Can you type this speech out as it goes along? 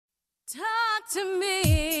Talk to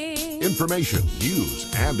me. Information,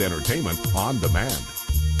 news, and entertainment on demand.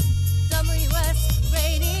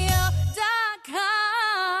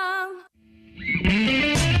 WSRadio.com.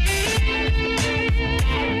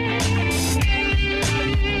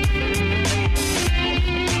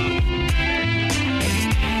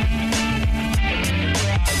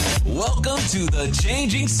 Welcome to The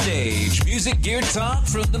Changing Stage, music gear talk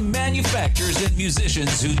from the manufacturers and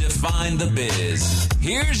musicians who define the biz.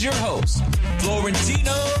 Here's your host,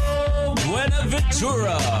 Florentino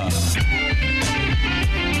Buenaventura.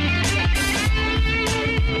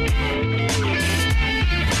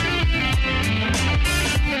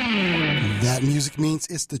 That music means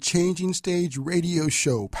it's the Changing Stage radio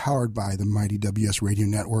show powered by the mighty WS Radio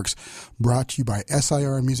Networks, brought to you by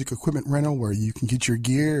SIR Music Equipment Rental, where you can get your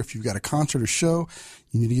gear. If you've got a concert or show,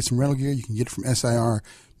 you need to get some rental gear, you can get it from SIR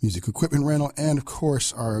Music Equipment Rental, and of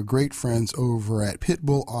course our great friends over at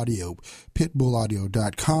Pitbull Audio,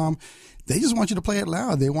 pitbullaudio.com. They just want you to play it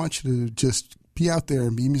loud. They want you to just be out there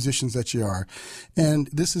and be musicians that you are. And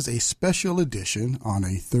this is a special edition on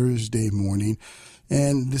a Thursday morning.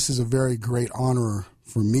 And this is a very great honor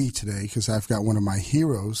for me today because I've got one of my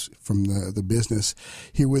heroes from the business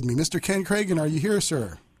here with me. Mr. Ken Kragen, are you here,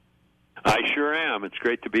 sir? I sure am. It's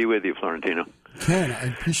great to be with you, Florentino. Ken, I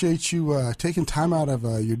appreciate you taking time out of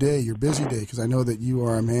your day, your busy day, because I know that you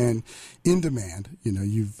are a man in demand. You know,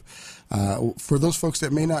 you've for those folks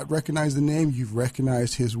that may not recognize the name, you've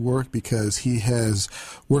recognized his work because he has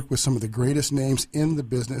worked with some of the greatest names in the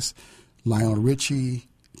business: Lionel Richie,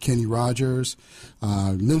 Kenny Rogers,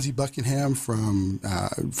 Lindsey Buckingham from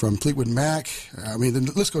Fleetwood Mac. I mean, the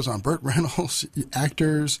list goes on. Burt Reynolds,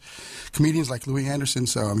 actors, comedians like Louis Anderson.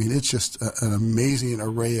 So, I mean, it's just an amazing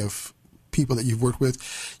array of people that you've worked with.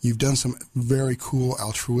 You've done some very cool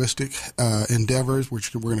altruistic endeavors,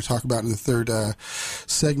 which we're going to talk about in the third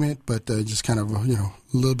segment. But just kind of, a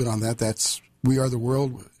little bit on that. That's We Are the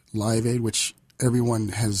World, Live Aid, which everyone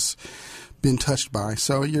has been touched by.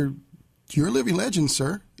 So you're a living legend,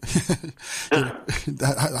 sir. Well,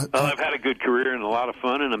 I've had a good career and a lot of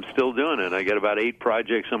fun, and I'm still doing it. I got about 8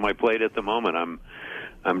 projects on my plate at the moment.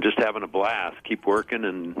 I'm just having a blast. Keep working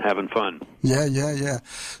and having fun. Yeah.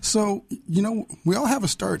 So, we all have a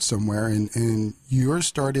start somewhere, and yours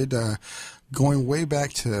started going way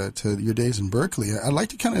back to your days in Berkeley. I'd like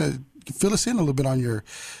to kind of fill us in a little bit on your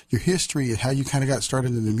history and how you kind of got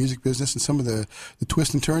started in the music business and some of the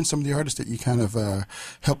twists and turns, some of the artists that you kind of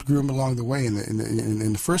helped groom along the way in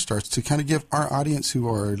the first starts, to kind of give our audience, who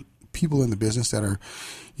are people in the business that are,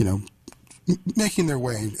 making their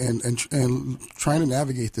way and trying to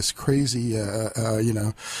navigate this crazy,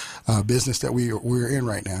 business that we're in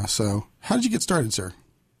right now. So how did you get started, sir?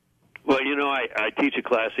 Well, I teach a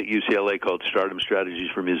class at UCLA called Stardom Strategies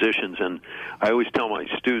for Musicians, and I always tell my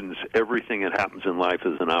students everything that happens in life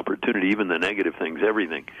is an opportunity, even the negative things.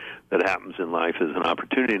 Everything that happens in life is an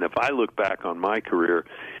opportunity. And if I look back on my career,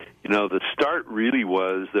 the start really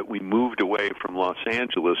was that we moved away from Los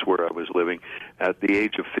Angeles, where I was living. At the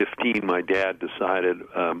age of 15, my dad decided,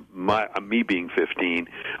 me being 15,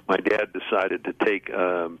 my dad decided to take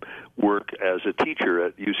work as a teacher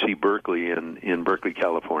at UC Berkeley in Berkeley,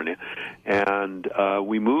 California. And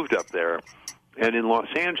we moved up there. And in Los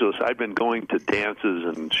Angeles, I'd been going to dances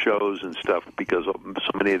and shows and stuff because so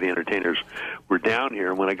many of the entertainers were down here.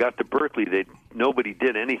 And when I got to Berkeley, nobody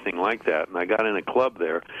did anything like that. And I got in a club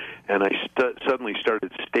there, and I suddenly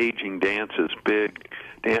started staging dances,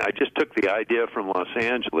 I just took the idea from Los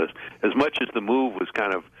Angeles. As much as the move was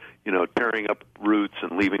kind of, tearing up roots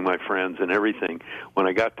and leaving my friends and everything, when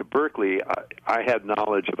I got to Berkeley, I had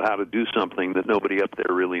knowledge of how to do something that nobody up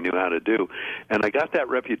there really knew how to do. And I got that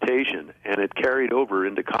reputation, and it carried over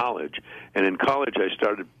into college. And in college, I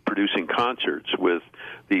started producing concerts with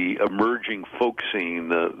the emerging folk scene,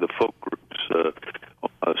 the folk groups,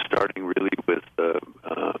 starting really with, at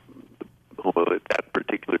that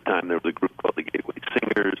particular time, there was a group called the Gateway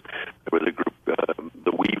Singers. There was a group,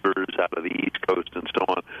 the Weavers, out of the East Coast, and so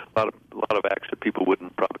on. A lot of acts that people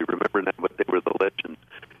wouldn't probably remember now, but they were the legends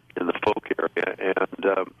in the folk area. And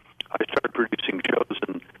I started producing shows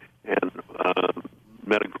and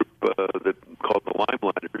met a group that called the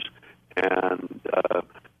Limelighters,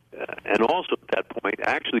 and also at that point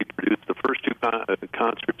actually produced the first 2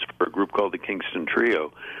 concerts for a group called the Kingston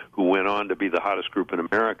Trio, who went on to be the hottest group in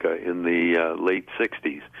America in the late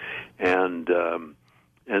 60s. And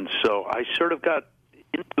so I sort of got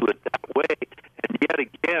into it that way. And yet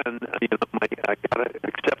again, I got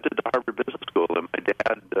accepted to Harvard Business School, and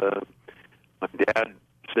my dad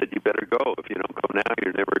said, "You better go. If you don't go now,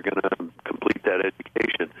 you're never going to complete that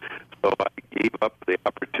education." So I gave up the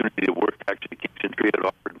opportunity to work. Actually, Kingston Tree had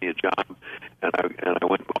offered me a job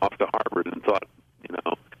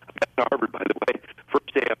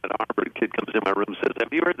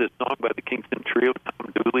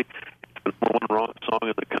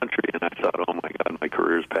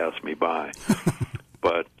passed me by.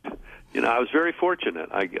 But I was very fortunate.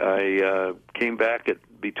 I came back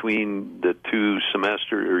between the 2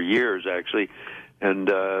 semester or years actually, and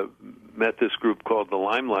met this group called the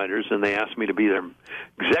Limelighters, and they asked me to be their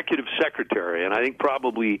executive secretary. And I think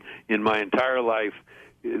probably in my entire life,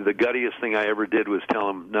 the guttiest thing I ever did was tell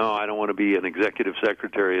them, no, I don't want to be an executive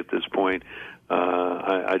secretary at this point.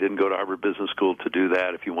 I didn't go to Harvard Business School to do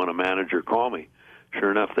that. If you want a manager, call me. Sure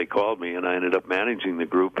enough, they called me, and I ended up managing the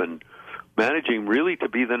group and managing really to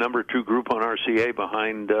be the number 2 group on RCA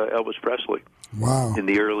behind Elvis Presley. Wow.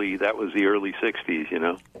 That was the early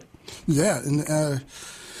 60s, Yeah, and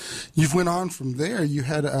you've went on from there. You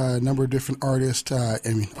had a number of different artists.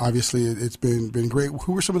 Obviously, it's been great.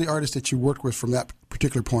 Who were some of the artists that you worked with from that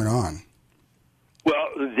particular point on? Well,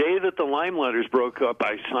 the day that the Limelighters broke up,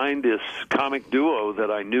 I signed this comic duo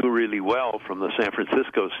that I knew really well from the San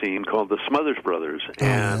Francisco scene called the Smothers Brothers,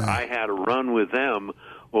 and I had a run with them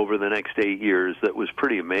over the next 8 years that was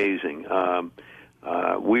pretty amazing.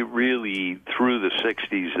 We really, through the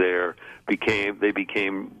 60s there, they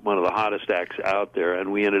became one of the hottest acts out there,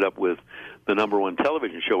 and we ended up with the number 1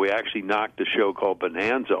 television show. We actually knocked a show called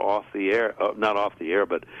Bonanza off the air, not off the air,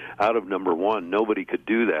 but out of number 1. Nobody could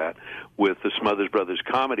do that with the Smothers Brothers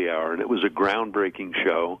Comedy Hour, and it was a groundbreaking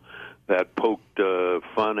show that poked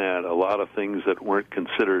fun at a lot of things that weren't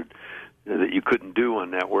considered that you couldn't do on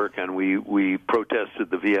network, and we protested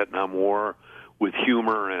the Vietnam War with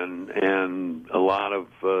humor and a lot of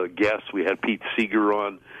guests. We had Pete Seeger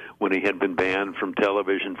on when he had been banned from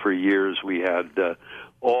television for years. We had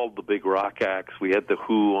all the big rock acts. We had The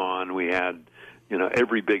Who on. We had,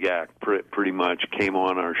 every big act pretty much came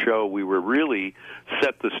on our show. We were really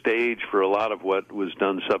set the stage for a lot of what was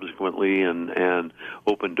done subsequently and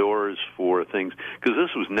opened doors for things, because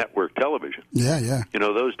this was network television. Yeah.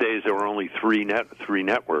 Those days there were only three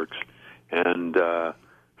networks, and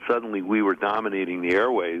suddenly we were dominating the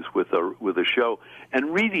airways with a show,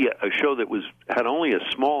 and really a show that had only a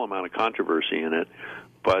small amount of controversy in it,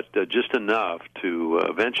 but just enough to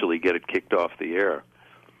eventually get it kicked off the air.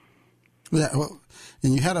 Yeah, well,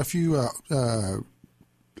 and you had a few of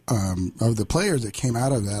the players that came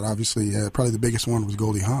out of that. Obviously, probably the biggest one was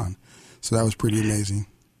Goldie Hawn, so that was pretty amazing.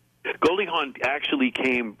 Goldie Hawn actually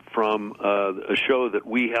came from a show that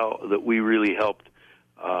we really helped.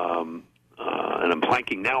 And I'm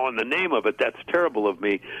blanking now on the name of it. That's terrible of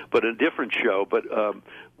me. But a different show, but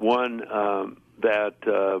one that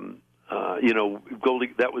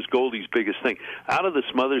Goldie. That was Goldie's biggest thing. Out of the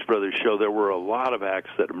Smothers Brothers show, there were a lot of acts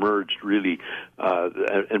that emerged really,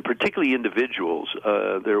 and particularly individuals.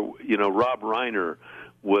 Rob Reiner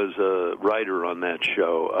was a writer on that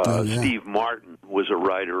show. Steve Martin was a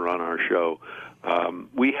writer on our show.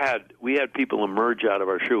 We had people emerge out of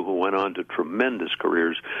our show who went on to tremendous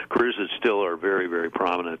careers that still are very, very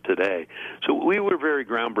prominent today. So we were very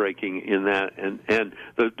groundbreaking in that, and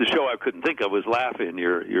the show I couldn't think of was Laugh-In.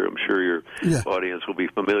 I'm sure your audience will be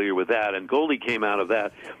familiar with that. And Goldie came out of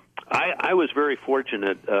that. I was very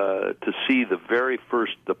fortunate to see the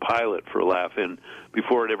pilot for Laugh-In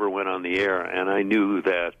before it ever went on the air, and I knew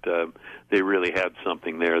that they really had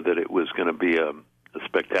something there, that it was going to be a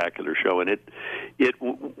spectacular show. And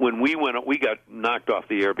when we got knocked off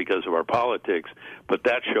the air because of our politics, but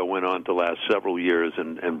that show went on to last several years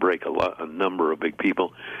and break a number of big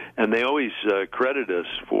people, and they always credit us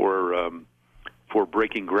for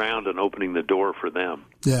breaking ground and opening the door for them.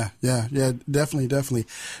 Yeah, definitely.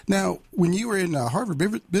 Now, when you were in Harvard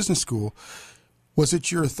Business School, was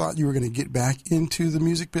it your thought you were going to get back into the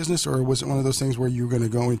music business, or was it one of those things where you were going to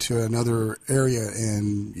go into another area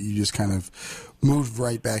and you just kind of moved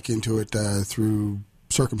right back into it through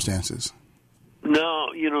circumstances? No,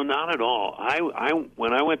 not at all.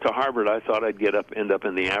 When I went to Harvard, I thought I'd end up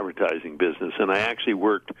in the advertising business, and I actually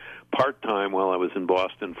worked part-time while I was in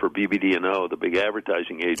Boston for BBD&O, the big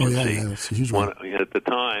advertising agency. That's a huge one. At the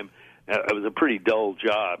time, it was a pretty dull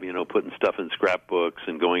job, putting stuff in scrapbooks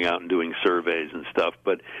and going out and doing surveys and stuff.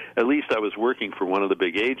 But at least I was working for one of the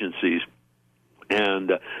big agencies,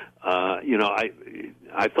 and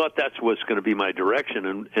I thought that's what's going to be my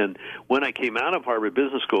direction. And when I came out of Harvard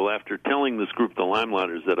Business School, after telling this group, the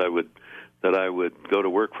Limelighters, that I would go to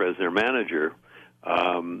work for as their manager,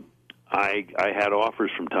 I had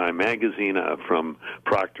offers from Time Magazine, from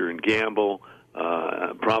Procter and Gamble.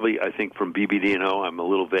 Probably, I think, from BBD&O. I'm a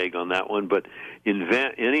little vague on that one, but in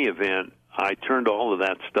any event, I turned all of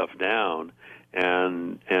that stuff down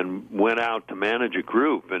and went out to manage a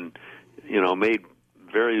group, and made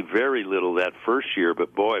very, very little that first year.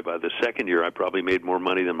 But boy, by the second year, I probably made more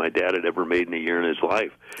money than my dad had ever made in a year in his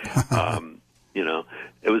life.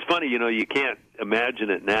 It was funny. You can't imagine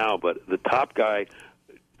it now, but the top guy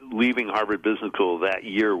leaving Harvard Business School that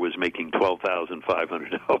year was making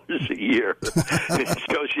 $12,500 a year. It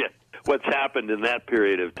shows you what's happened in that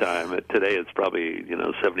period of time. Today it's probably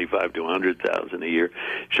 75 to 100,000 a year.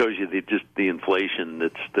 Shows you the inflation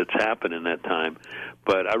that's happened in that time.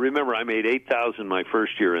 But I remember I made $8,000 my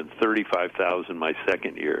first year and $35,000 my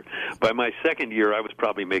second year. By my second year, I was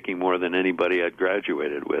probably making more than anybody I'd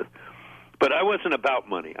graduated with. But I wasn't about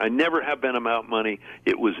money. I never have been about money.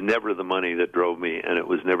 It was never the money that drove me, and it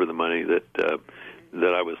was never the money that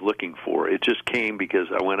I was looking for. It just came because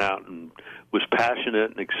I went out and was passionate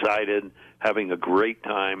and excited, having a great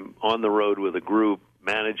time on the road with a group,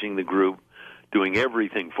 managing the group, doing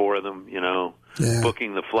everything for them,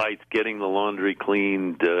 booking the flights, getting the laundry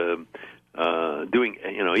cleaned, doing,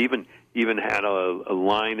 even had a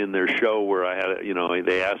line in their show where I had,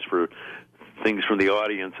 they asked for things from the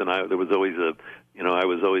audience, and there was always I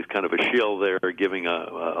was always kind of a shill there, giving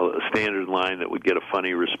a standard line that would get a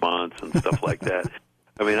funny response and stuff like that.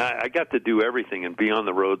 I mean, I got to do everything and be on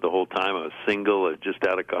the road the whole time. I was single, just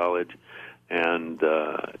out of college, and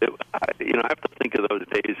I have to think of those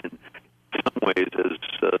days in some ways as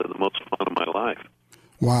the most fun of my life.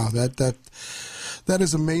 Wow, that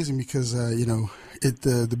is amazing because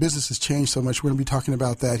the business has changed so much. We're going to be talking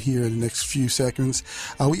about that here in the next few seconds.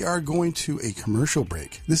 We are going to a commercial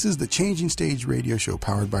break. This is the Changing Stage radio show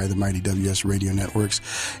powered by the mighty WS Radio Networks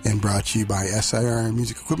and brought to you by SIR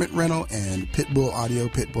Music Equipment Rental and Pitbull Audio,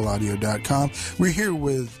 pitbullaudio.com. We're here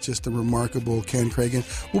with just the remarkable Ken Kragen.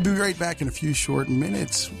 We'll be right back in a few short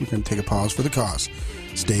minutes. We're going to take a pause for the cause.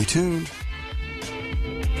 Stay tuned.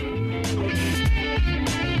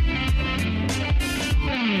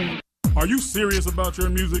 Are you serious about your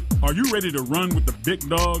music? Are you ready to run with the big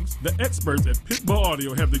dogs? The experts at Pitbull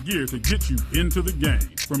Audio have the gear to get you into the game.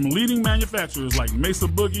 From leading manufacturers like Mesa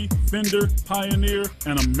Boogie, Fender, Pioneer,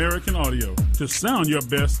 and American Audio. To sound your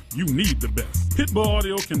best, you need the best. Pitbull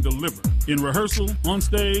Audio can deliver in rehearsal, on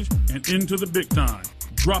stage, and into the big time.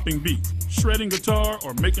 Dropping beats, shredding guitar,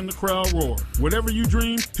 or making the crowd roar. Whatever you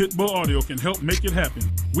dream, Pitbull Audio can help make it happen.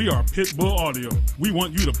 We are Pitbull Audio. We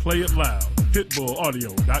want you to play it loud.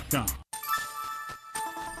 PitbullAudio.com.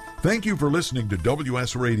 Thank you for listening to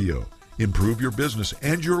WS Radio. Improve your business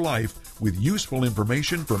and your life with useful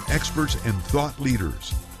information from experts and thought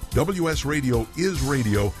leaders. WS Radio is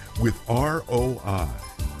radio with ROI.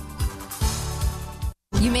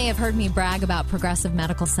 You may have heard me brag about Progressive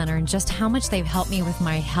Medical Center and just how much they've helped me with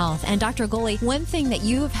my health. And Dr. Goley, one thing that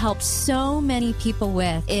you have helped so many people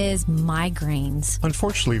with is migraines.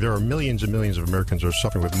 Unfortunately, there are millions and millions of Americans who are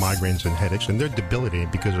suffering with migraines and headaches, and they're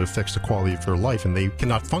debilitating because it affects the quality of their life, and they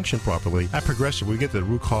cannot function properly. At Progressive, we get to the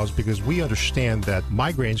root cause because we understand that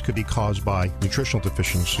migraines could be caused by nutritional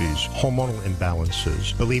deficiencies, hormonal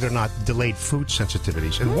imbalances, believe it or not, delayed food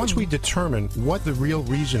sensitivities. And once we determine what the real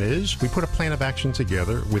reason is, we put a plan of action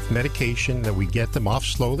together with medication that we get them off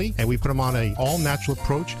slowly, and we put them on an all-natural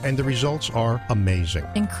approach, and the results are amazing.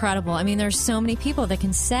 Incredible. I mean, there's so many people that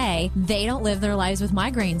can say they don't live their lives with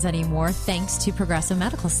migraines anymore thanks to Progressive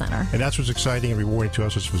Medical Center. And that's what's exciting and rewarding to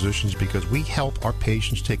us as physicians because we help our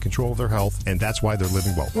patients take control of their health, and that's why they're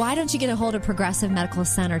living well. Why don't you get a hold of Progressive Medical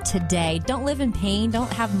Center today? Don't live in pain.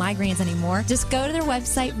 Don't have migraines anymore. Just go to their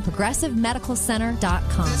website,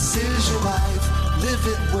 progressivemedicalcenter.com. This is your life. Live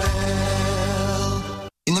it well.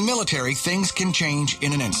 In the military, things can change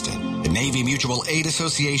in an instant. At Navy Mutual Aid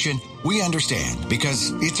Association, we understand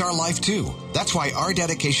because it's our life too. That's why our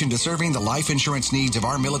dedication to serving the life insurance needs of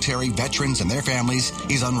our military veterans and their families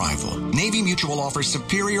is unrivaled. Navy Mutual offers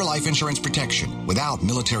superior life insurance protection without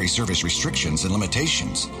military service restrictions and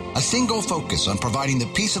limitations. A single focus on providing the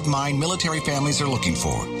peace of mind military families are looking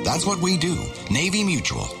for. That's what we do. Navy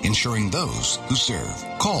Mutual, insuring those who serve.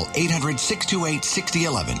 Call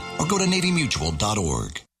 800-628-6011 or go to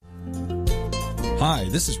NavyMutual.org. Hi,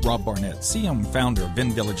 this is Rob Barnett, CEO and founder of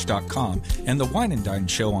VinVillage.com and the Wine and Dine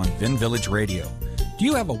Show on Vin Village Radio. Do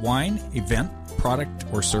you have a wine, event, product,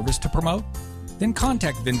 or service to promote? Then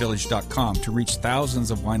contact VinVillage.com to reach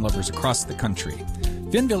thousands of wine lovers across the country.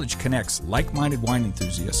 Vin Village connects like-minded wine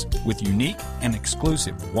enthusiasts with unique and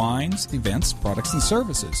exclusive wines, events, products, and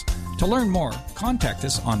services. To learn more, contact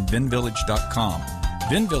us on VinVillage.com.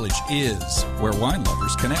 Vin Village is where wine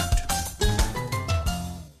lovers connect.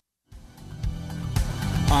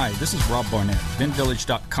 Hi, this is Rob Barnett,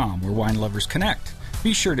 VinVillage.com, where wine lovers connect.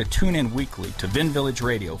 Be sure to tune in weekly to Vin Village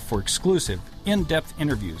Radio for exclusive, in-depth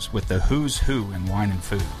interviews with the who's who in wine and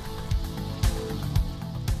food.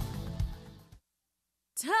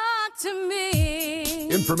 Talk to me.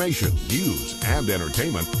 Information, news, and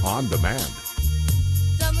entertainment on demand.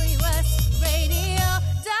 WSRadio.com.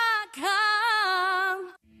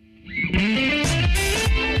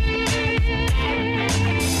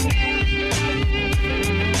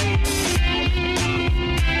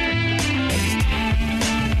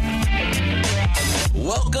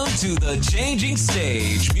 The Changing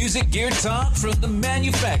Stage, music gear talk from the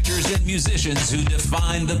manufacturers and musicians who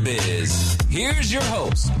define the biz. Here's your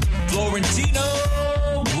host, Florentino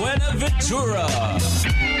Buenaventura.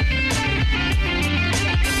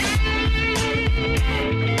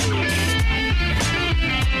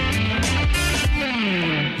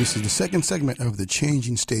 This is the second segment of the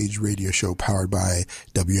Changing Stage radio show powered by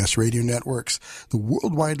WS Radio Networks, the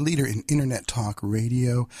worldwide leader in Internet Talk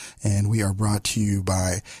Radio. And we are brought to you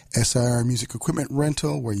by SIR Music Equipment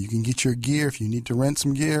Rental, where you can get your gear if you need to rent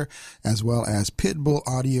some gear, as well as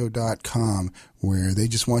pitbullaudio.com, where they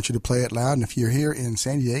just want you to play it loud. And if you're here in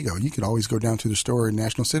San Diego, you could always go down to the store in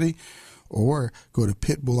National City, or go to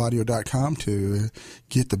pitbullaudio.com to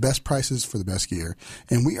get the best prices for the best gear.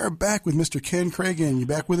 And we are back with Mr. Ken Kragen. You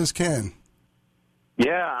back with us, Ken?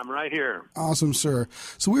 Yeah, I'm right here. Awesome, sir.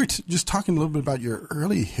 So we were just talking a little bit about your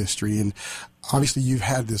early history, and obviously you've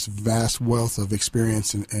had this vast wealth of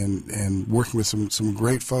experience and working with some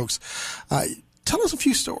great folks. Tell us a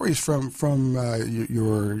few stories from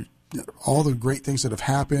your all the great things that have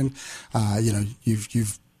happened.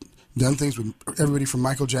 You've done things with everybody from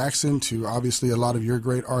Michael Jackson to obviously a lot of your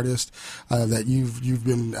great artists that you've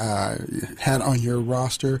been had on your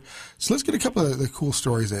roster. So let's get a couple of the cool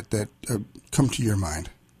stories that come to your mind.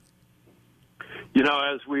 You know,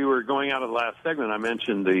 as we were going out of the last segment, I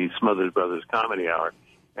mentioned the Smothers Brothers Comedy Hour,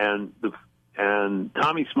 and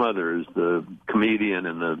Tommy Smothers, the comedian,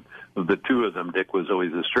 and of the two of them, Dick was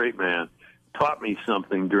always a straight man, taught me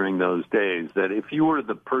something during those days, that if you were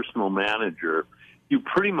the personal manager, you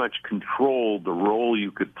pretty much controlled the role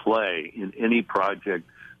you could play in any project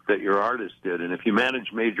that your artist did. And if you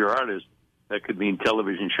manage major artists, that could mean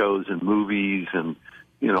television shows and movies and,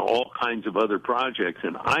 all kinds of other projects.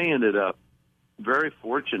 And I ended up, very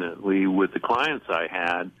fortunately, with the clients I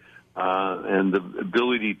had and the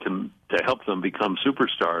ability to help them become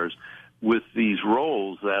superstars with these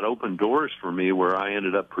roles that opened doors for me, where I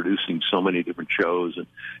ended up producing so many different shows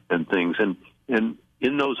and things. And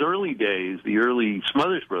in those early days, the early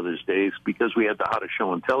Smothers Brothers days, because we had the hottest show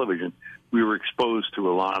on television, we were exposed to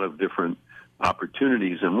a lot of different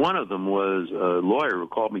opportunities. And one of them was a lawyer who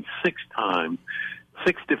called me 6 times,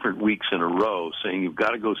 6 different weeks in a row, saying, you've got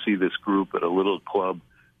to go see this group at a little club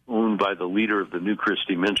owned by the leader of the New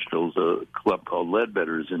Christie Minstrels, a club called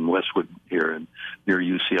Ledbetter's in Westwood here near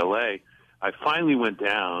UCLA. I finally went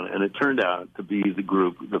down, and it turned out to be the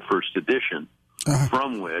group, the First Edition,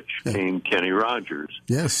 from which came Kenny Rogers.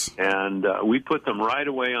 Yes. And we put them right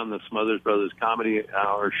away on the Smothers Brothers Comedy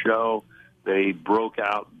Hour show. They broke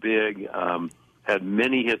out big, had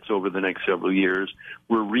many hits over the next several years.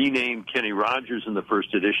 Were renamed Kenny Rogers in the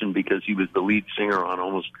First Edition because he was the lead singer on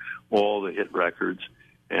almost all the hit records.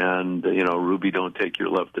 And, Ruby, Don't Take Your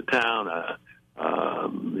Love to Town,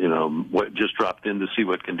 what just dropped in to see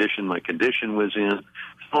what condition my condition was in,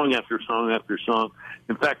 song after song after song.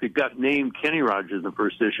 In fact, it got named Kenny Rogers in the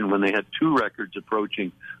First Edition when they had 2 records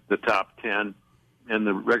approaching the top 10, and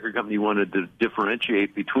the record company wanted to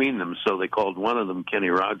differentiate between them, so they called one of them Kenny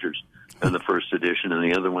Rogers in the First Edition, and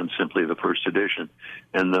the other one simply the First Edition.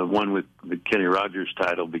 And the one with the Kenny Rogers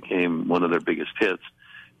title became one of their biggest hits,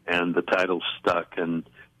 and the title stuck. And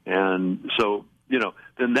so,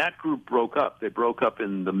 then that group broke up. They broke up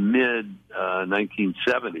in the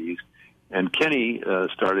mid-1970s, and Kenny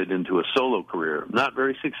started into a solo career. Not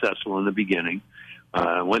very successful in the beginning.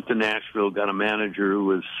 Went to Nashville, got a manager who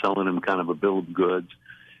was selling him kind of a bill of goods.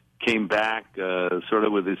 Came back sort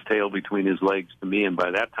of with his tail between his legs to me, and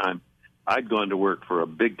by that time, I'd gone to work for a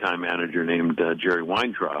big-time manager named Jerry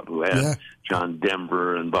Weintraub, who had John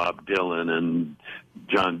Denver and Bob Dylan and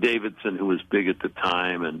John Davidson, who was big at the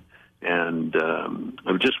time, and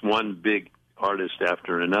just one big artist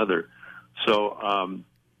after another. So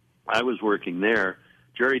I was working there.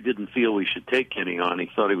 Jerry didn't feel we should take Kenny on. He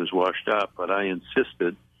thought he was washed up, but I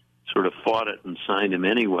insisted, sort of fought it and signed him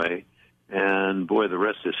anyway. And, boy, the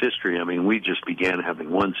rest is history. I mean, we just began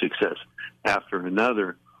having one success after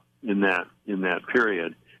another in that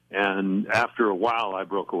period. And after a while, I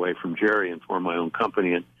broke away from Jerry and formed my own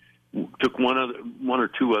company and took one or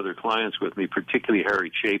two other clients with me, particularly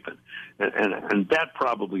Harry Chapin. And that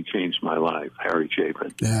probably changed my life, Harry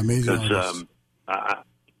Chapin. Yeah, amazing. Because, I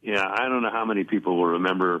don't know how many people will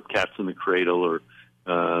remember Cats in the Cradle or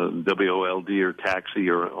WOLD or Taxi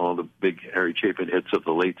or all the big Harry Chapin hits of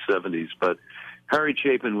the late 70s. But Harry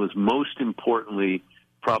Chapin was most importantly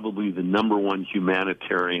probably the number one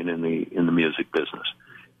humanitarian in the music business.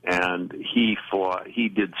 And he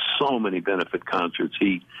did so many benefit concerts.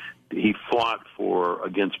 He fought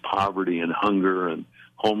against poverty and hunger and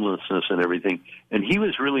homelessness and everything. And he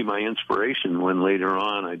was really my inspiration when later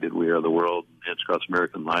on I did We Are the World, Hands Across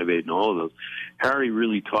American Live Aid, and all of those. Harry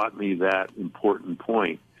really taught me that important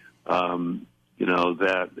point, that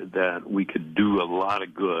we could do a lot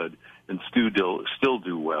of good and still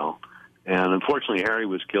do well. And unfortunately, Harry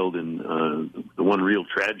was killed in the one real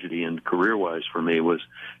tragedy, and career-wise for me, was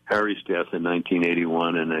Harry's death in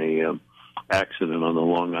 1981 in a accident on the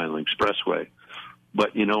Long Island Expressway.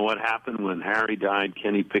 But you know what happened when Harry died?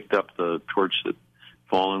 Kenny picked up the torch that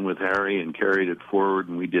fallen with Harry and carried it forward,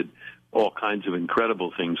 and we did all kinds of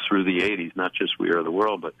incredible things through the 80s, not just We Are the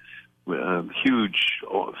World, but huge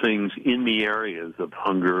things in the areas of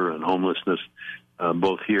hunger and homelessness,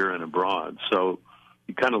 both here and abroad. So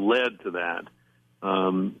it kind of led to that.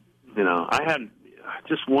 I had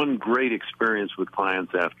just one great experience with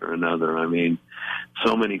clients after another. I mean,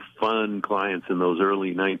 so many fun clients in those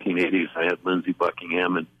early 1980s. I had Lindsey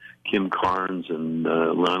Buckingham and Kim Carnes and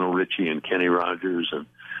Lionel Richie and Kenny Rogers and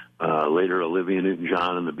later Olivia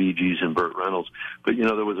Newton-John and the Bee Gees and Burt Reynolds. But,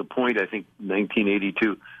 there was a point, I think,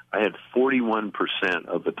 1982, I had 41%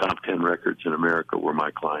 of the top 10 records in America were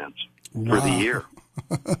my clients for the year.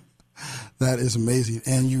 That is amazing,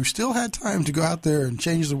 and you still had time to go out there and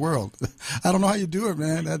change the world. I don't know how you do it,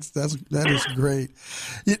 man. That is great.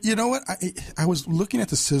 You know what? I was looking at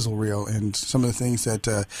the sizzle reel and some of the things that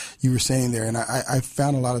you were saying there, and I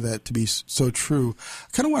found a lot of that to be so true. I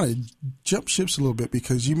kind of want to jump ships a little bit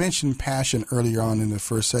because you mentioned passion earlier on in the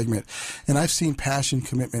first segment, and I've seen passion,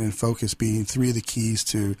 commitment, and focus being three of the keys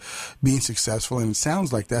to being successful, and it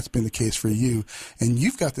sounds like that's been the case for you. And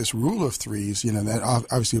you've got this rule of threes, that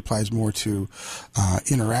obviously applies more to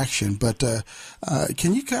interaction, but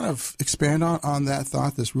can you kind of expand on that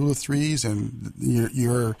thought, this rule of threes, and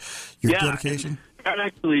your dedication? And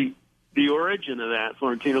actually, the origin of that,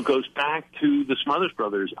 Florentino, goes back to the Smothers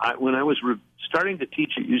Brothers. When I was starting to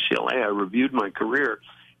teach at UCLA, I reviewed my career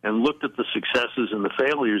and looked at the successes and the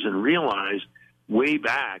failures and realized way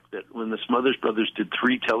back that when the Smothers Brothers did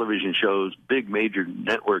 3 television shows, big major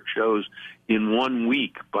network shows, in 1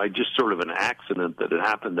 week by just sort of an accident that it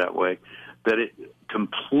happened that way, that it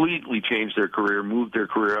completely changed their career, moved their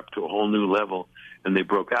career up to a whole new level, and they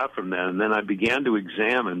broke out from that. And then I began to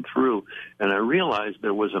examine through, and I realized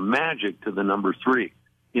there was a magic to the number 3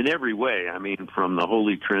 in every way. I mean, from the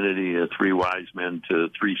Holy Trinity, 3 wise men, to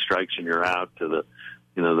 3 strikes and you're out, to the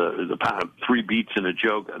 3 beats and a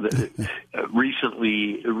joke.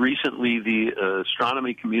 Recently, the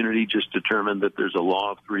astronomy community just determined that there's a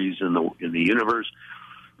law of threes in the universe.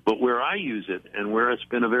 But where I use it and where it's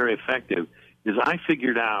been very effective is I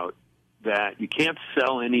figured out that you can't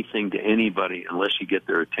sell anything to anybody unless you get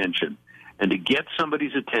their attention. And to get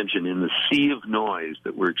somebody's attention in the sea of noise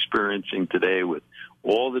that we're experiencing today with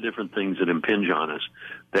all the different things that impinge on us,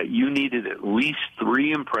 that you needed at least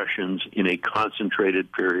 3 impressions in a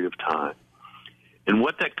concentrated period of time. And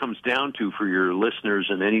what that comes down to for your listeners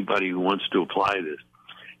and anybody who wants to apply this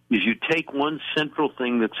is you take one central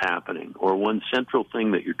thing that's happening or one central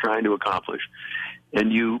thing that you're trying to accomplish,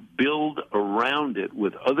 and you build around it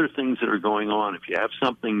with other things that are going on. If you have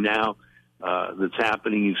something now that's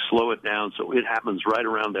happening, you slow it down so it happens right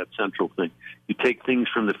around that central thing. You take things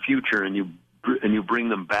from the future and you bring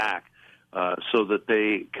them back so that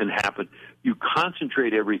they can happen. You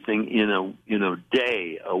concentrate everything in a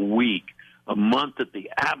day, a week, a month at the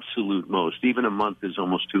absolute most. Even a month is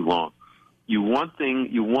almost too long. You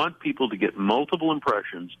want people to get multiple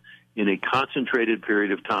impressions in a concentrated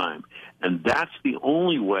period of time, and that's the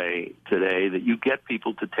only way today that you get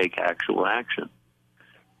people to take actual action.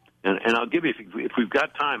 And I'll give you, if we've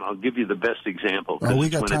got time, I'll give you the best example. Oh, we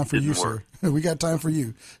got time for you, sir. We got time for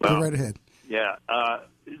you. Go right ahead. Yeah.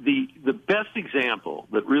 The best example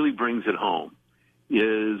that really brings it home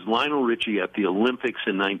is Lionel Richie at the Olympics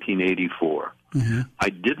in 1984. Mm-hmm. I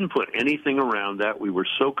didn't put anything around that. We were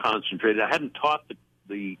so concentrated. I hadn't taught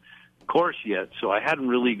the course yet, so I hadn't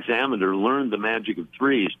really examined or learned the magic of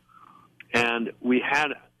threes. And we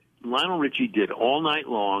had Lionel Richie did all night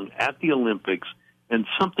long at the Olympics, and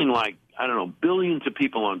something like, billions of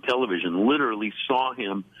people on television literally saw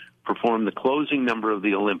him perform the closing number of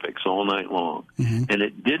the Olympics all night long. Mm-hmm. And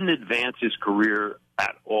it didn't advance his career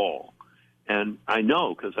at all. And I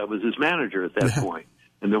know because I was his manager at that point.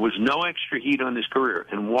 And there was no extra heat on his career.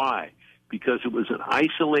 And why? Because it was an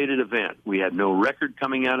isolated event. We had no record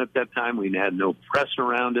coming out at that time. We had no press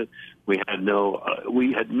around it. We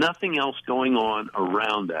had nothing else going on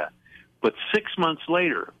around that. But 6 months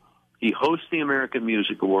later, He hosts the American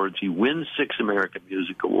Music Awards. He wins 6 American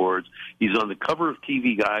Music Awards. He's on the cover of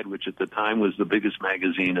TV Guide, which at the time was the biggest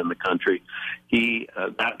magazine in the country.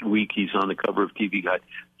 That week he's on the cover of TV Guide.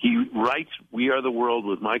 He writes We Are the World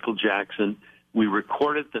with Michael Jackson. We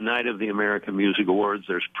record it the night of the American Music Awards.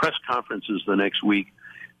 There's press conferences the next week.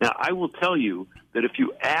 Now, I will tell you that if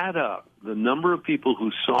you add up the number of people who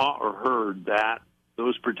saw or heard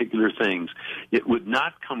those particular things, it would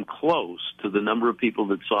not come close to the number of people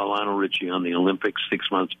that saw Lionel Richie on the Olympics 6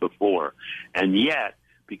 months before. And yet,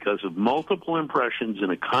 because of multiple impressions in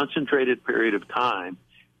a concentrated period of time,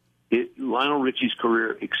 Lionel Richie's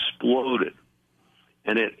career exploded.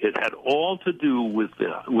 And it had all to do with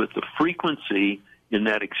the frequency in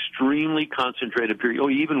that extremely concentrated period.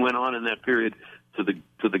 He even went on in that period to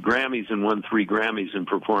the Grammys and won 3 Grammys and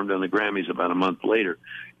performed on the Grammys about a month later.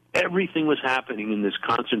 Everything was happening in this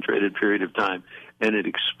concentrated period of time, and it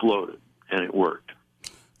exploded, and it worked.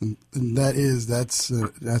 And that's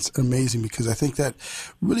amazing, because I think that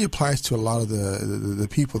really applies to a lot of the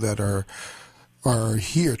people that are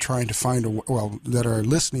here trying to find that are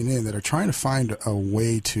listening in, that are trying to find a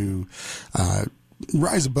way to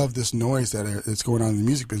rise above this noise that's going on in the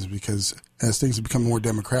music business, because as things have become more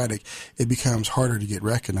democratic, it becomes harder to get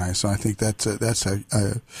recognized. So I think that's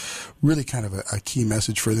a really kind of a key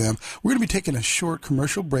message for them. We're going to be taking a short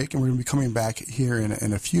commercial break, and we're going to be coming back here in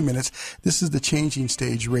a few minutes. This is the Changing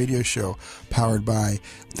Stage radio show, powered by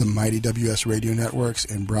the mighty WS Radio Networks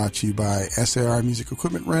and brought to you by SAR Music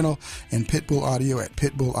Equipment Rental and Pitbull Audio at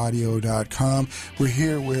pitbullaudio.com. We're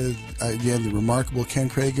here with, again, the remarkable Ken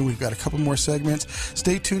Kragen. We've got a couple more segments.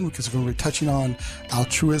 Stay tuned, because we're going to be touching on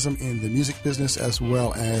altruism in the music business, as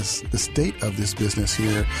well as the state of this business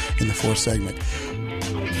here in the 4th segment.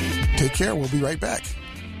 Take care. We'll be right back.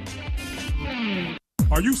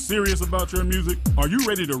 Are you serious about your music? Are you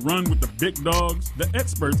ready to run with the big dogs? The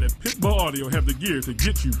experts at Pitbull Audio have the gear to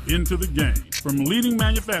get you into the game. From leading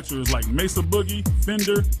manufacturers like Mesa Boogie,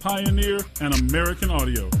 Fender, Pioneer, and American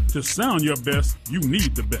Audio. To sound your best, you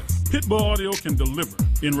need the best. Pitbull Audio can deliver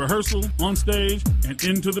in rehearsal, on stage, and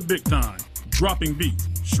into the big time. Dropping beats,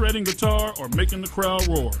 shredding guitar, or making the crowd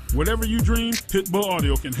roar. Whatever you dream, Pitbull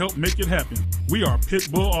Audio can help make it happen. We are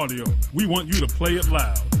Pitbull Audio. We want you to play it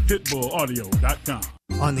loud. PitbullAudio.com.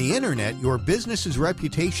 On the internet, your business's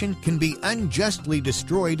reputation can be unjustly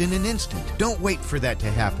destroyed in an instant. Don't wait for that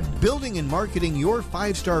to happen. Building and marketing your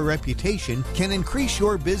 5-star reputation can increase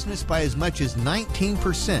your business by as much as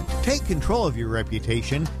 19%. Take control of your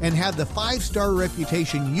reputation and have the 5-star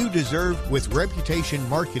reputation you deserve with Reputation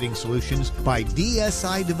Marketing Solutions by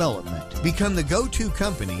DSI Development. Become the go-to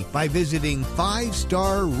company by visiting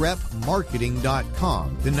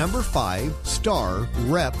 5starrepmarketing.com. The number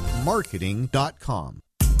 5starrepmarketing.com.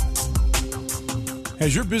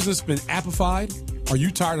 Has your business been appified? Are you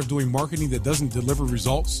tired of doing marketing that doesn't deliver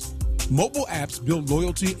results? Mobile apps build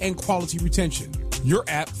loyalty and quality retention. Your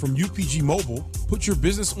app from UPG Mobile puts your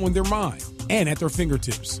business on their mind and at their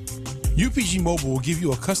fingertips. UPG Mobile will give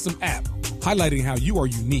you a custom app highlighting how you are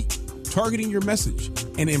unique, targeting your message,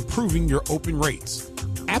 and improving your open rates.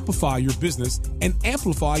 Appify your business and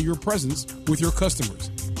amplify your presence with your customers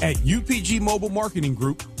at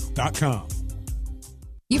upgmobilemarketinggroup.com.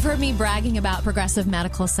 You've heard me bragging about Progressive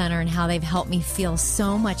Medical Center and how they've helped me feel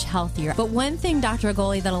so much healthier. But one thing, Dr.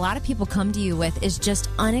 Agoli, that a lot of people come to you with is just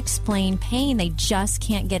unexplained pain. They just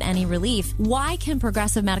can't get any relief. Why can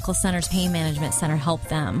Progressive Medical Center's Pain Management Center help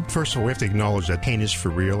them? First of all, we have to acknowledge that pain is for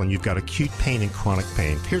real, and you've got acute pain and chronic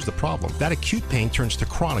pain. Here's the problem. That acute pain turns to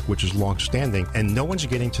chronic, which is long-standing, and no one's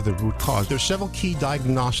getting to the root cause. There's several key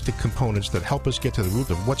diagnostic components that help us get to the root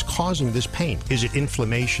of what's causing this pain. Is it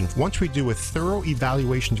inflammation? Once we do a thorough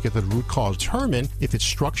evaluation to get the root cause, determine if it's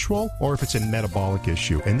structural or if it's a metabolic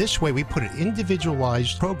issue. And this way, we put an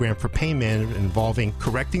individualized program for pain management involving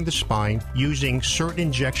correcting the spine, using certain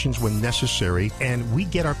injections when necessary, and we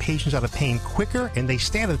get our patients out of pain quicker, and they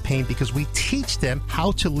stay out of pain because we teach them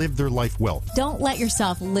how to live their life well. Don't let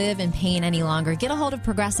yourself live in pain any longer. Get a hold of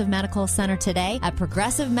Progressive Medical Center today at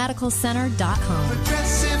progressivemedicalcenter.com.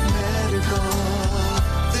 Progressive Medical,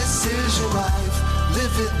 this is your life,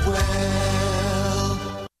 live it well.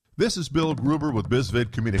 This is Bill Gruber with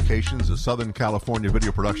BizVid Communications, a Southern California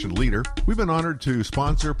video production leader. We've been honored to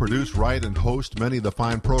sponsor, produce, write, and host many of the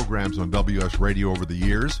fine programs on WS Radio over the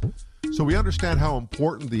years, so we understand how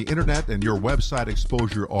important the internet and your website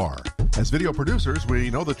exposure are. As video producers,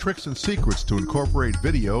 we know the tricks and secrets to incorporate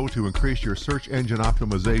video to increase your search engine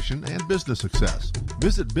optimization and business success.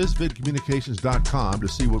 Visit bizvidcommunications.com to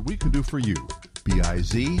see what we can do for you.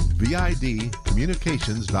 BIZVID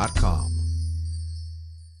communications.com.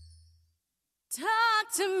 Talk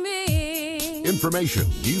to me. Information,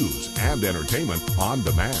 news, and entertainment on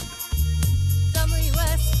demand.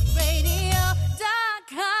 WSRadio.com.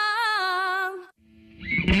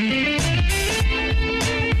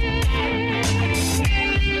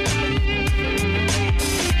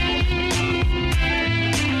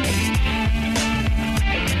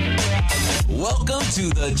 Welcome to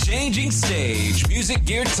the Changing Stage. Music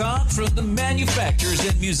gear talk from the manufacturers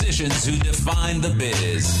and musicians who define the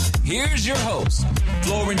biz. Here's your host,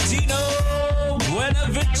 Florentino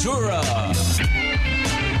Buenaventura. We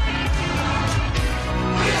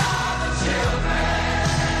are the children.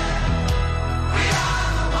 We are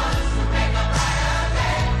the ones who make a brighter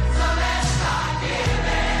day. So let's start giving.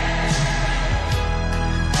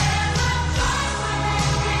 There's a choice we're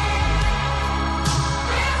making.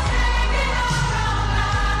 We're taking on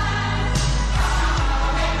our lives.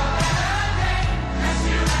 Make a better day. Just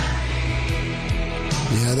you and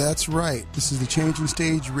me. Yeah, that's right. This is the Changing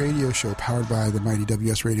Stage radio show powered by the mighty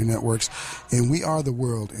WS Radio Networks. And we are the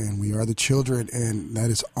world, and we are the children, and that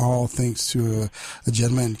is all thanks to a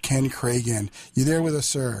gentleman, Ken Kragen. You there with us,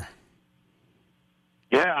 sir?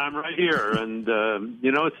 Yeah, I'm right here. And,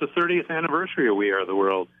 it's the 30th anniversary of We Are the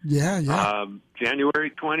World. Yeah.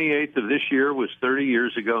 January 28th of this year was 30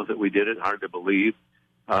 years ago that we did it. Hard to believe.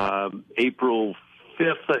 April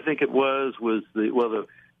 5th, I think it was the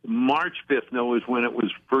March 5th, was when it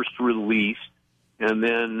was first released. And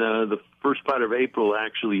then the first part of April,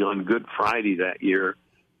 actually, on Good Friday that year,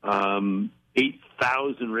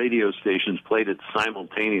 8,000 radio stations played it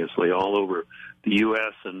simultaneously all over the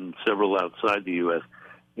U.S. and several outside the U.S.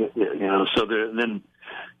 And then,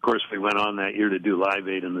 of course, we went on that year to do Live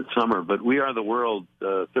Aid in the summer. But We Are the World,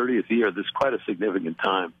 30th year, this is quite a significant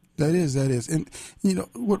time. That is. And,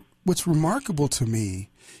 what's remarkable to me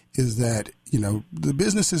is that, the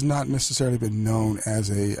business has not necessarily been known as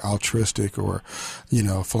a altruistic or,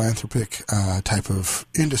 philanthropic type of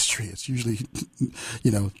industry. It's usually,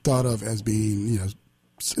 thought of as being,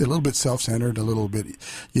 a little bit self-centered, a little bit,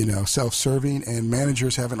 self-serving, and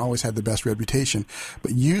managers haven't always had the best reputation.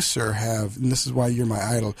 But you, sir, have, and this is why you're my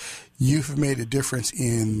idol, you've made a difference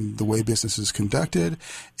in the way business is conducted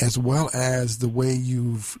as well as the way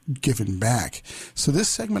you've given back. So this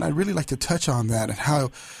segment, I'd really like to touch on that and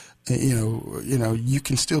how, you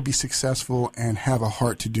can still be successful and have a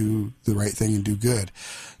heart to do the right thing and do good.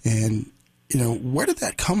 And, where did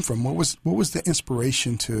that come from? What was the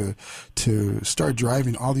inspiration to start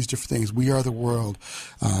driving all these different things? We Are the World,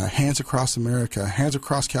 Hands Across America, Hands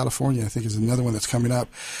Across California, I think is another one that's coming up.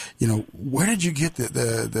 Where did you get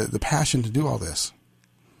the passion to do all this?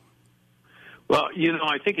 Well,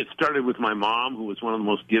 I think it started with my mom, who was one of the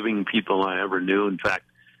most giving people I ever knew. In fact,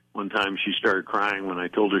 one time she started crying when I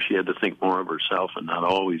told her she had to think more of herself and not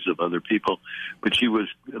always of other people. But she was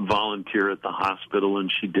a volunteer at the hospital,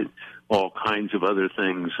 and she did all kinds of other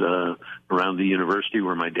things around the university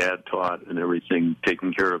where my dad taught and everything,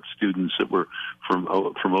 taking care of students that were from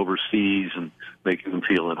overseas and making them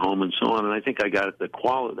feel at home and so on. And I think I got it. That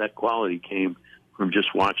quality came from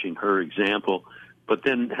just watching her example. But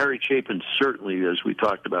then Harry Chapin certainly, as we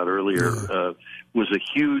talked about earlier, was a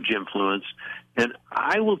huge influence. And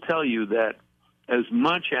I will tell you that as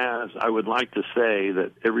much as I would like to say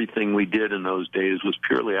that everything we did in those days was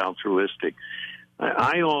purely altruistic,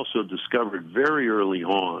 I also discovered very early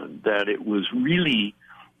on that it was really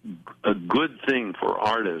a good thing for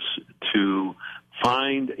artists to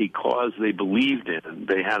find a cause they believed in,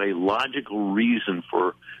 they had a logical reason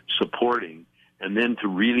for supporting, and then to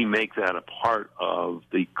really make that a part of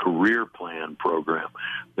the career plan program.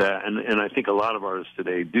 And I think a lot of artists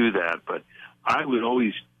today do that, but I would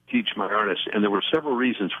always teach my artists, and there were several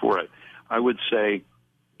reasons for it. I would say,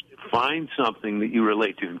 find something that you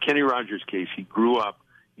relate to. In Kenny Rogers' case, he grew up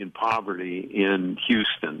in poverty in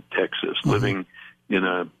Houston, Texas, living in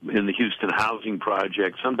the Houston housing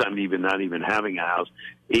project, sometimes even not even having a house,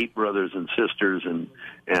 8 brothers and sisters, and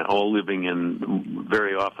all living in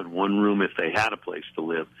very often one room if they had a place to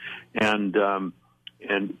live. And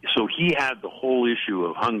so he had the whole issue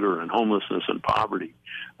of hunger and homelessness and poverty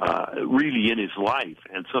really in his life,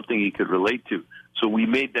 and something he could relate to. So we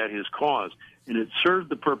made that his cause. And it served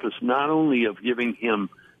the purpose not only of giving him,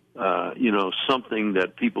 something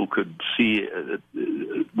that people could see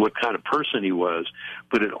what kind of person he was,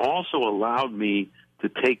 but it also allowed me to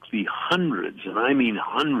take the hundreds, and I mean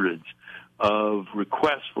hundreds, of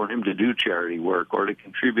requests for him to do charity work or to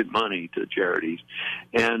contribute money to charities,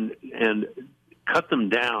 and cut them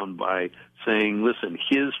down by saying, listen,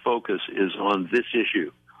 his focus is on this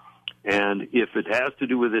issue. And if it has to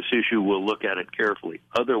do with this issue, we'll look at it carefully.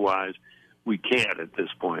 Otherwise, we can't at this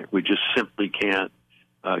point. We just simply can't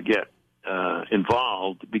get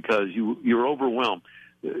involved because you're overwhelmed.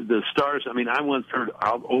 The stars. I mean, I once heard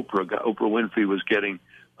Oprah Winfrey was getting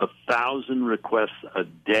 1,000 requests a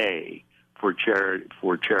day for charity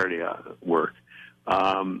work.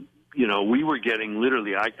 We were getting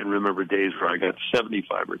literally. I can remember days where I got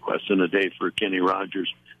 75 requests in a day for Kenny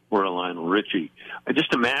Rogers or a Lionel Richie. I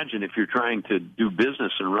just imagine if you're trying to do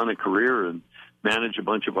business and run a career and manage a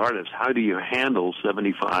bunch of artists, how do you handle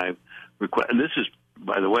 75 requests? And this is,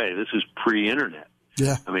 by the way, this is pre-internet.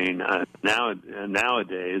 Yeah. I mean,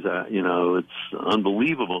 nowadays, it's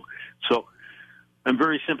unbelievable. So I'm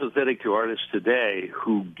very sympathetic to artists today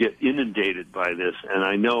who get inundated by this, and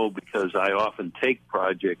I know because I often take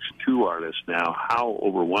projects to artists now how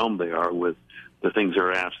overwhelmed they are with the things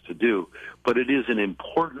they're asked to do. But it is an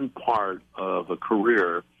important part of a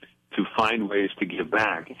career to find ways to give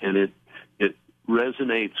back, and it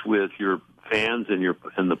resonates with your fans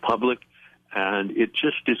and the public, and it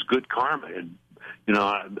just is good karma. And,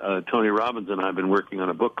 Tony Robbins and I have been working on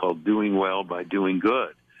a book called Doing Well by Doing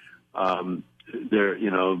Good.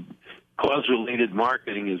 Cause-related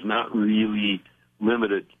marketing is not really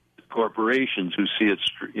limited to corporations who see it,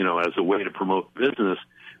 as a way to promote business.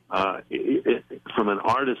 From an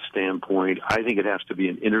artist standpoint, I think it has to be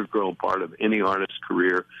an integral part of any artist's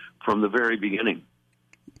career from the very beginning.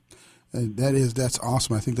 That's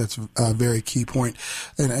awesome. I think that's a very key point.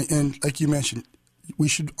 And like you mentioned, we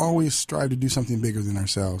should always strive to do something bigger than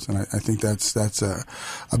ourselves. And I think that's a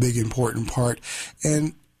big, important part.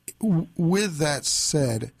 And with that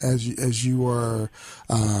said, as you are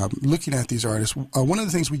looking at these artists, one of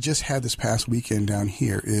the things we just had this past weekend down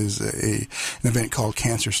here is an event called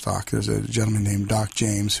Cancer Stock. There's a gentleman named Doc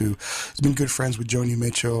James who has been good friends with Joni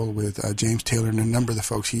Mitchell, with James Taylor, and a number of the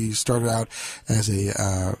folks. He started out as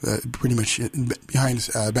pretty much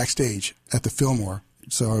backstage at the Fillmore.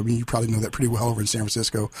 So, I mean, you probably know that pretty well over in San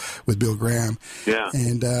Francisco with Bill Graham. Yeah.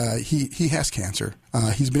 And he has cancer.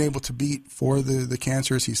 He's been able to beat 4 of the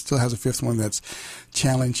cancers. He still has a 5th one that's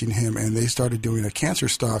challenging him. And they started doing a cancer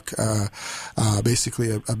stock,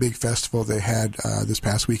 basically a big festival they had this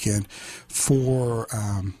past weekend for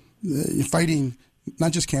fighting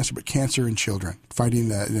not just cancer, but cancer in children, fighting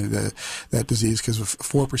that disease, because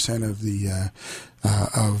 4% of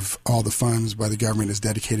of all the funds by the government is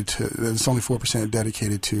dedicated to. It's only 4%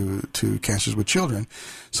 dedicated to cancers with children,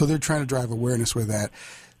 so they're trying to drive awareness with that.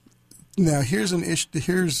 Now, here's an issue.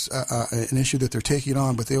 Here's an issue that they're taking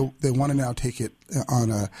on, but they want to now take it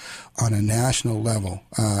on a national level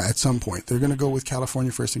at some point. They're going to go with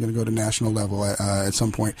California first. They're going to go to national level at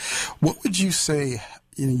some point. What would you say?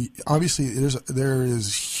 Obviously, there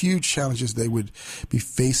is huge challenges they would be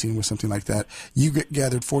facing with something like that. You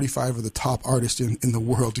gathered 45 of the top artists in the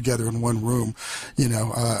world together in one room,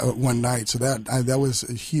 one night. So that was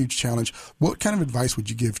a huge challenge. What kind of advice would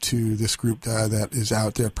you give to this group that is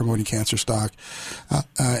out there promoting Cancer Stock?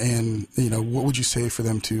 And what would you say for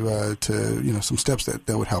them to some steps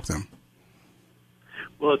that would help them?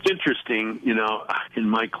 Well, it's interesting, in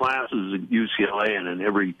my classes at UCLA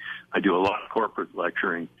and I do a lot of corporate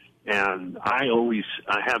lecturing, and I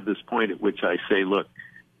have this point at which I say, look,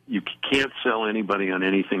 you can't sell anybody on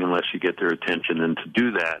anything unless you get their attention, and to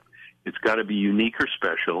do that, it's got to be unique or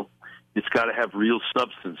special. It's got to have real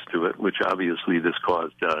substance to it, which obviously this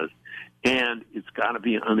cause does, and it's got to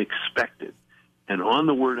be unexpected. And on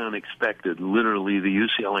the word unexpected, literally the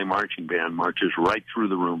UCLA marching band marches right through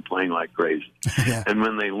the room playing like crazy. Yeah. And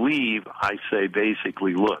when they leave, I say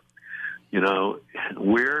basically, look,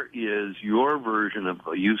 where is your version of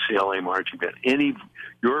a UCLA marching band?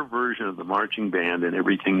 Your version of the marching band and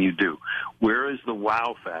everything you do. Where is the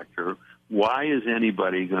wow factor? Why is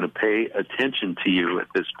anybody going to pay attention to you at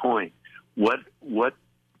this point? What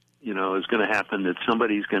is going to happen that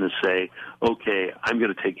somebody's going to say, okay, I'm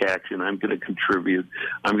going to take action, I'm going to contribute,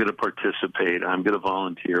 I'm going to participate, I'm going to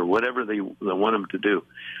volunteer, whatever they want them to do.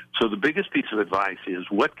 So the biggest piece of advice is,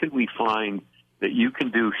 what can we find that you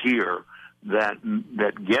can do here that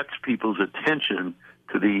gets people's attention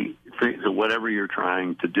to whatever you're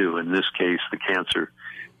trying to do, in this case, the cancer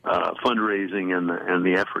fundraising and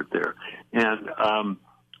the effort there. And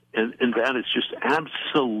that is just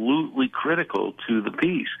absolutely critical to the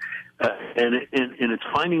piece. And it's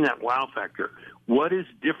finding that wow factor. What is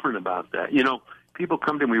different about that? People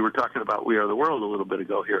come to me, we were talking about We Are the World a little bit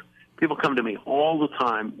ago here. People come to me all the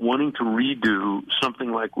time wanting to redo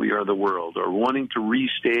something like We Are the World, or wanting to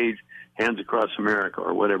restage Hands Across America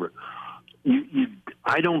or whatever.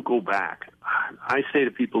 I don't go back. I say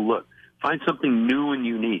to people, look, find something new and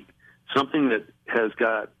unique, something that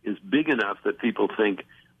is big enough that people think,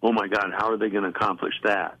 oh my God, how are they going to accomplish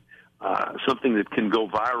that? something that can go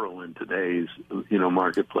viral in today's,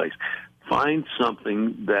 marketplace. Find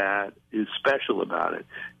something that is special about it,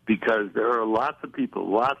 because there are lots of people,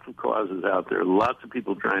 lots of causes out there, lots of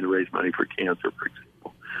people trying to raise money for cancer, for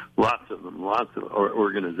example. Lots of them, lots of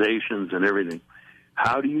organizations and everything.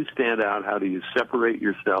 How do you stand out? How do you separate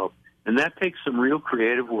yourself? And that takes some real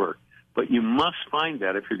creative work, but you must find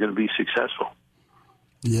that if you're going to be successful.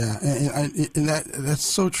 Yeah, and that's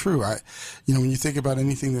so true. When you think about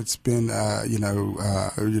anything that's been,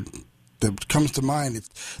 that comes to mind,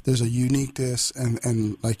 there's a uniqueness,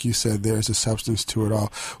 and like you said, there's a substance to it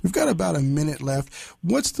all. We've got about a minute left.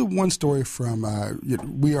 What's the one story from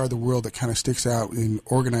We Are the World that kind of sticks out in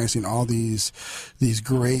organizing all these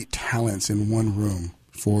great talents in one room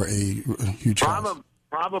for a huge house?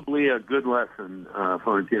 Probably a good lesson,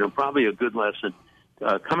 Florentino, probably a good lesson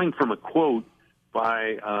coming from a quote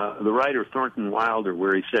by the writer Thornton Wilder,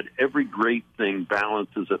 where he said, "Every great thing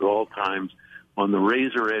balances at all times on the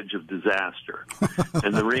razor edge of disaster."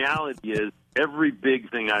 And the reality is, every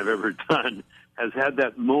big thing I've ever done has had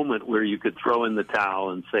that moment where you could throw in the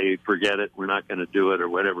towel and say, forget it, we're not going to do it, or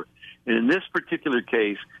whatever. And in this particular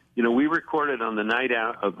case, we recorded on the night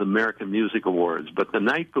out of the American Music Awards, but the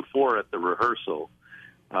night before at the rehearsal,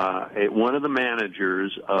 one of the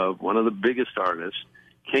managers of one of the biggest artists,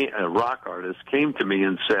 a rock artist, came to me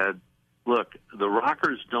and said, look, the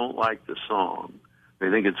rockers don't like the song. They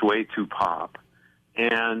think it's way too pop,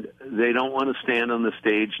 and they don't want to stand on the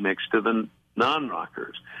stage next to the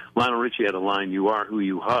non-rockers. Lionel Richie had a line, "You are who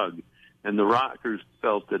you hug," and the rockers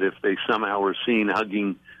felt that if they somehow were seen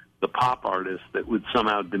hugging the pop artist, that would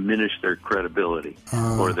somehow diminish their credibility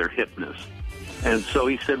or their hipness. And so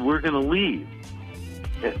he said, we're going to leave,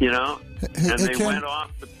 and they went off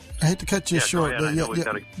the... I hate to cut you short, but we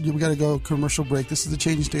got to go commercial break. This is the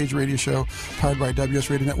Changing Stage Radio Show, powered by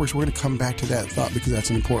WS Radio Networks. We're going to come back to that thought because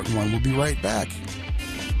that's an important one. We'll be right back.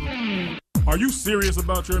 Are you serious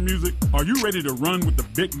about your music? Are you ready to run with the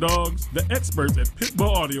big dogs? The experts at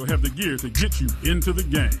Pitbull Audio have the gear to get you into the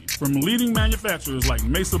game. From leading manufacturers like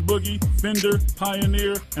Mesa Boogie, Fender,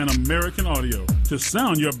 Pioneer, and American Audio. To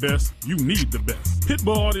sound your best, you need the best.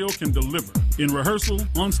 Pitbull Audio can deliver in rehearsal,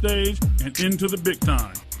 on stage, and into the big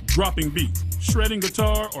time. Dropping beats, shredding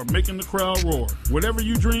guitar, or making the crowd roar. Whatever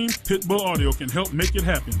you dream, Pitbull Audio can help make it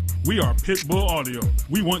happen. We are Pitbull Audio.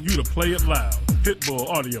 We want you to play it loud.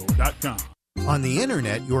 PitbullAudio.com. On the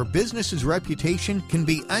internet, your business's reputation can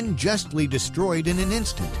be unjustly destroyed in an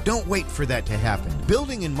instant. Don't wait for that to happen.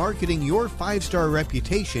 Building and marketing your 5-star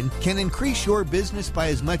reputation can increase your business by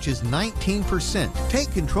as much as 19%.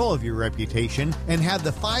 Take control of your reputation and have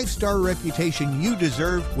the 5-star reputation you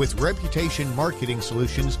deserve with Reputation Marketing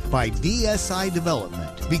Solutions by DSI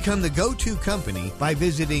Development. Become the go-to company by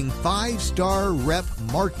visiting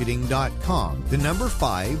 5starrepmarketing.com. The number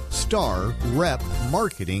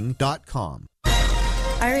 5starrepmarketing.com.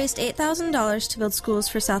 I raised $8,000 to build schools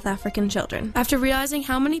for South African children. After realizing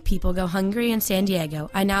how many people go hungry in San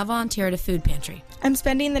Diego, I now volunteer at a food pantry. I'm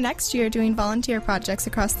spending the next year doing volunteer projects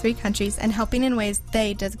across 3 countries and helping in ways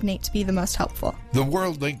they designate to be the most helpful. The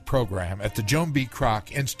WorldLink program at the Joan B.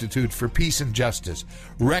 Kroc Institute for Peace and Justice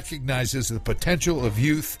recognizes the potential of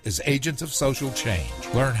youth as agents of social change.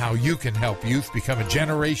 Learn how you can help youth become a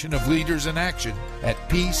generation of leaders in action at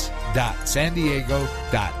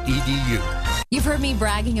peace.sandiego.edu. You've heard me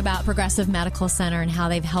bragging about Progressive Medical Center and how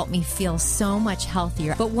they've helped me feel so much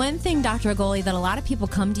healthier. But one thing, Dr. Agoli, that a lot of people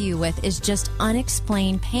come to you with is just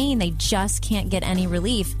unexplained pain. They just can't get any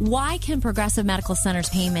relief. Why can Progressive Medical Center's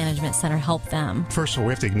Pain Management Center help them? First of all,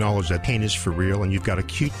 we have to acknowledge that pain is for real, and you've got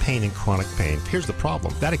acute pain and chronic pain. Here's the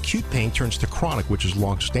problem. That acute pain turns to chronic, which is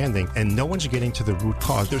long-standing, and no one's getting to the root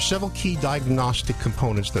cause. There's several key diagnostic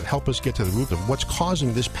components that help us get to the root of what's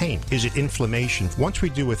causing this pain. Is it inflammation? Once we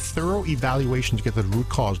do a thorough evaluation to get the root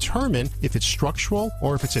cause, determine if it's structural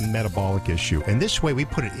or if it's a metabolic issue. And this way, we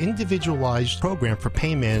put an individualized program for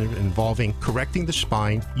pain management involving correcting the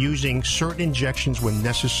spine, using certain injections when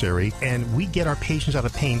necessary, and we get our patients out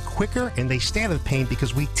of pain quicker, and they stay out of pain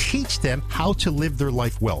because we teach them how to live their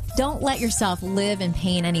life well. Don't let yourself live in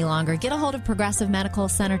pain any longer. Get a hold of Progressive Medical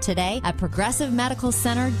Center today at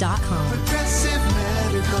progressivemedicalcenter.com. Progressive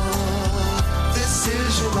Medical, this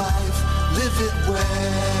is your life, live it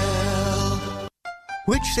well.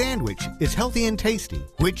 Which sandwich is healthy and tasty?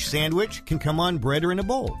 Which sandwich can come on bread or in a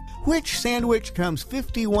bowl? Which sandwich comes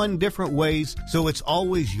 51 different ways, so it's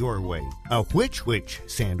always your way? A which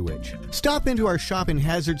sandwich. Stop into our shop in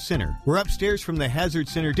Hazard Center. We're upstairs from the Hazard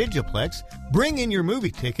Center Digiplex. Bring in your movie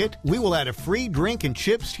ticket. We will add a free drink and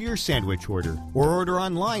chips to your sandwich order. Or order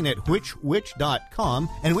online at whichwich.com,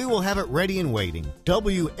 and we will have it ready and waiting.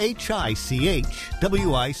 WHICH,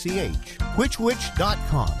 WICH.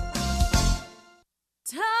 Whichwich.com.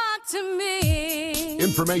 Talk to me.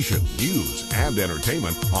 Information, news, and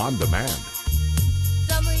entertainment on demand.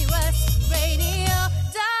 WSRadio.com.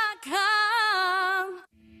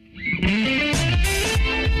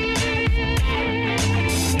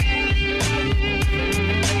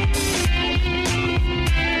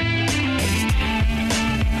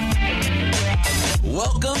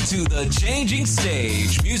 Welcome to the Changing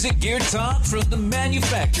Stage. Music gear talk from the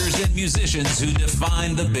manufacturers and musicians who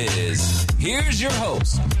define the biz. Here's your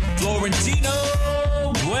host, Florentino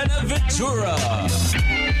Buenaventura.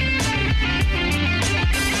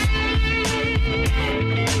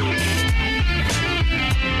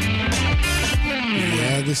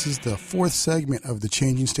 Yeah, this is the fourth segment of the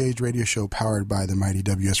Changing Stage radio show powered by the mighty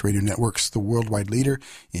WS Radio Networks, the worldwide leader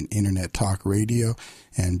in Internet Talk Radio,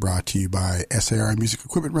 and brought to you by SAR Music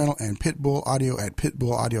Equipment Rental and Pitbull Audio at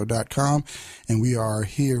pitbullaudio.com. And we are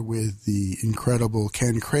here with the incredible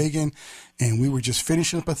Ken Kragen. And we were just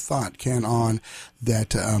finishing up a thought, Ken, on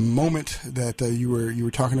that moment that you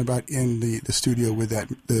were talking about in the studio with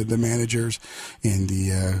the managers and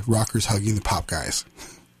the rockers hugging the pop guys.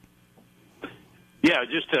 Yeah,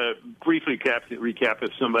 just to briefly recap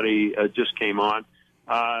if somebody just came on.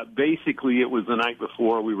 Basically, it was the night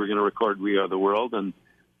before we were going to record We Are the World, and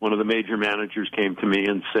one of the major managers came to me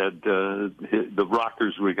and said the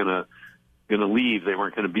rockers were going to leave. They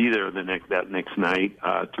weren't going to be there that next night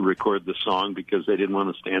to record the song because they didn't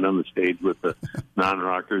want to stand on the stage with the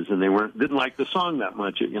non-rockers, and they didn't like the song that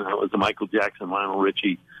much. It was a Michael Jackson, Lionel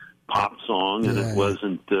Richie pop song, and it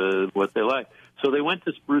wasn't what they liked. So they went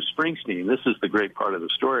to Bruce Springsteen. This is the great part of the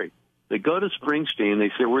story. They go to Springsteen. They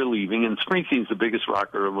say, we're leaving. And Springsteen's the biggest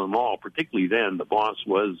rocker of them all, particularly then. The boss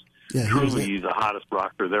was truly the hottest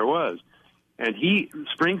rocker there was. And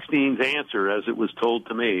Springsteen's answer, as it was told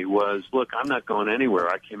to me, was, look, I'm not going anywhere.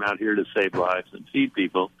 I came out here to save lives and feed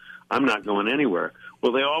people. I'm not going anywhere.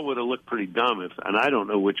 Well, they all would have looked pretty dumb and I don't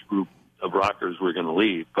know which group of rockers were going to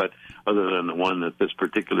leave, but other than the one that this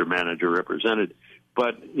particular manager represented.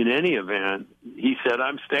 But in any event, he said,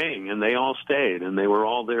 I'm staying, and they all stayed, and they were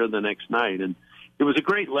all there the next night. And it was a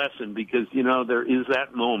great lesson because, there is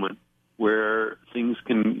that moment where things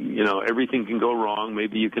can, everything can go wrong.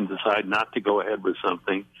 Maybe you can decide not to go ahead with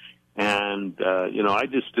something. And, I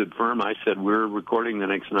just stood firm. I said, we're recording the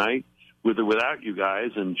next night with or without you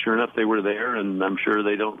guys. And sure enough, they were there, and I'm sure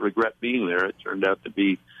they don't regret being there. It turned out to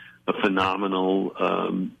be a phenomenal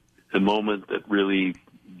a moment that really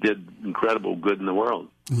did incredible good in the world.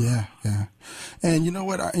 Yeah. And you know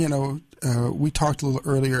what? We talked a little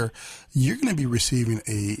earlier. You're going to be receiving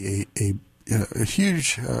a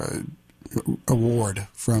huge award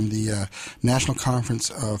from the National Conference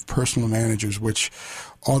of Personal Managers, which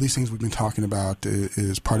all these things we've been talking about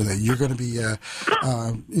is part of that. You're going to be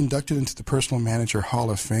inducted into the Personal Manager Hall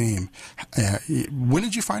of Fame. When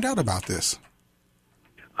did you find out about this?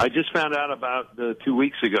 I just found out about 2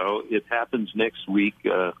 weeks ago. It happens next week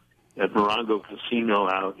at Morongo Casino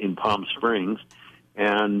out in Palm Springs,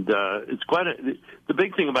 and it's quite the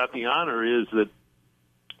big thing about the honor is that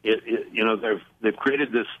they've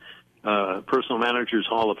created this Personal Managers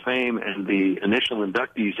Hall of Fame, and the initial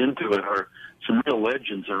inductees into it are some real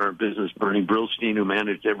legends in our business. Bernie Brillstein, who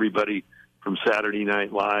managed everybody from Saturday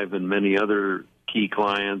Night Live and many other key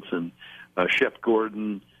clients, and Shep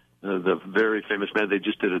Gordon, the very famous man. They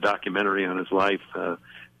just did a documentary on his life.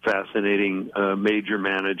 Fascinating major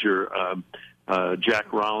manager,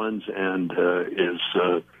 Jack Rollins, and his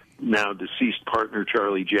now deceased partner,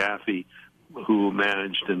 Charlie Jaffe, who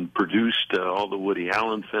managed and produced all the Woody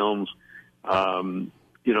Allen films. A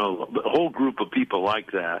whole group of people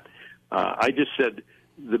like that. I just said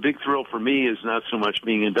the big thrill for me is not so much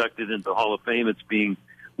being inducted into the Hall of Fame, it's being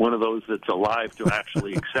one of those that's alive to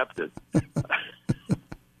actually accept it.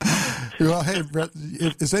 Well, hey, Brett,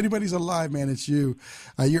 if anybody's alive, man, it's you.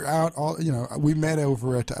 You're out all. We met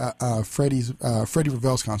over at Freddie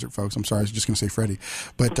Ravel's concert, folks. I'm sorry, I was just going to say Freddie,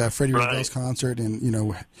 but Freddie Ravel's concert, and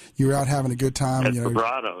you were out having a good time. At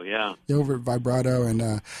Vibrato, yeah. Over at Vibrato,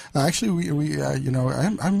 and actually,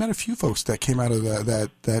 I met a few folks that came out of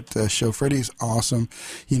that show. Freddie's awesome.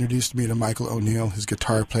 He introduced me to Michael O'Neill, his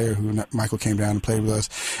guitar player, who Michael came down and played with us,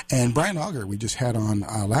 and Brian Auger we just had on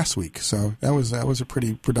last week. So that was a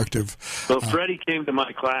pretty productive. Well, Freddie came to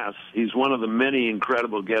my class. He's one of the many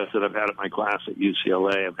incredible guests that I've had at my class at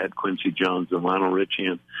UCLA. I've had Quincy Jones and Lionel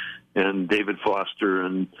Richie and David Foster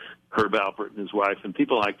and Herb Alpert and his wife and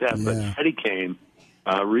people like that. Yeah. But Freddie came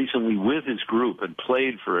recently with his group and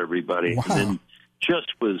played for everybody. Wow. And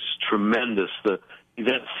just was tremendous. He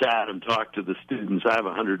then sat and talked to the students. I have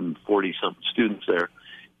 140-something students there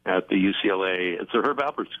at the UCLA. It's the Herb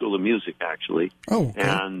Alpert School of Music, actually. Oh, okay.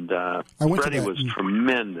 And Freddie was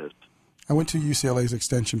tremendous. I went to UCLA's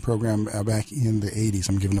extension program back in the 80s.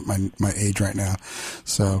 I'm giving up my age right now.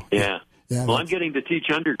 So yeah. Yeah, well, I'm getting to teach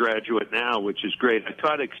undergraduate now, which is great. I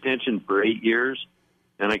taught extension for 8 years,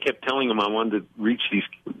 and I kept telling them I wanted to reach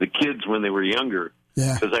the kids when they were younger.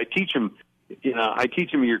 Yeah. Because I teach them,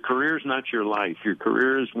 your career is not your life. Your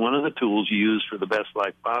career is one of the tools you use for the best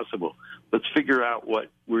life possible. Let's figure out what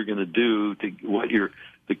we're going to do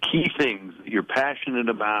the key things that you're passionate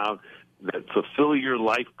about that fulfill your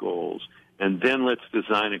life goals, and then let's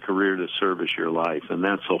design a career to service your life. And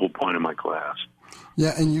that's the whole point of my class.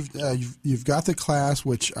 Yeah, and you've got the class,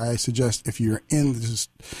 which I suggest if you're in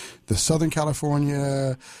the Southern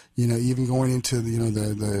California, even going into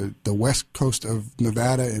the West Coast of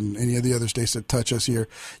Nevada and any of the other states that touch us here,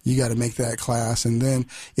 you got to make that class. And then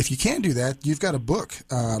if you can't do that, you've got a book,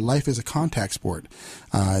 Life is a Contact Sport.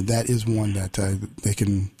 That is one that they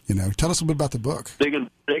can, tell us a bit about the book. They can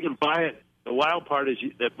buy it. The wild part is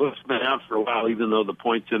that book's been out for a while, even though the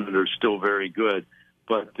points in it are still very good.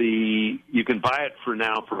 But you can buy it for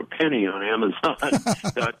now for a penny on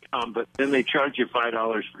Amazon.com, but then they charge you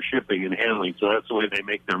 $5 for shipping and handling, so that's the way they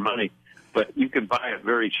make their money. But you can buy it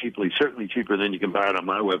very cheaply, certainly cheaper than you can buy it on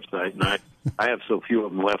my website, and I have so few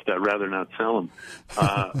of them left, I'd rather not sell them.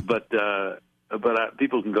 But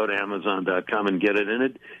people can go to Amazon.com and get it,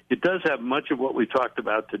 and it does have much of what we talked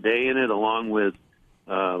about today in it, along with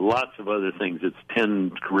lots of other things. It's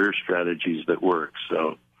 10 career strategies that work,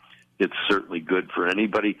 so it's certainly good for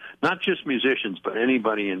anybody, not just musicians, but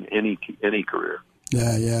anybody in any career.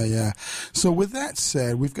 Yeah. So with that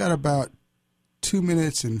said, we've got about 2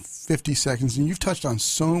 minutes and 50 seconds, and you've touched on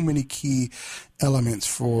so many key elements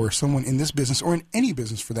for someone in this business, or in any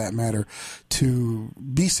business for that matter, to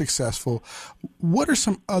be successful. What are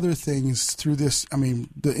some other things through this? I mean,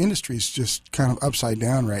 the industry is just kind of upside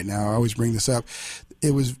down right now. I always bring this up.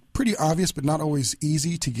 It was pretty obvious, but not always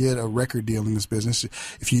easy to get a record deal in this business.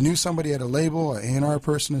 If you knew somebody at a label, an A&R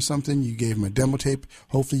person or something, you gave them a demo tape.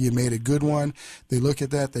 Hopefully you made a good one. They look at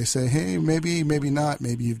that. They say, hey, maybe not.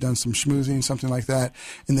 Maybe you've done some schmoozing, something like that.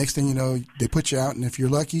 And next thing you know, they put you out. And if you're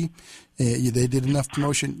lucky, they did enough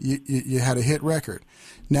promotion, you had a hit record.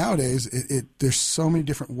 Nowadays, there's so many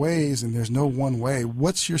different ways, and there's no one way.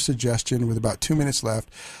 What's your suggestion, with about 2 minutes left?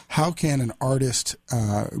 How can an artist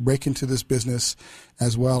break into this business,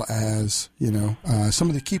 as well as some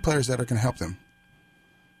of the key players that are going to help them?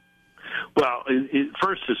 Well,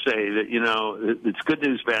 first to say that it's good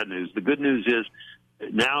news, bad news. The good news is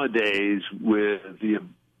nowadays, with the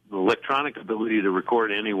electronic ability to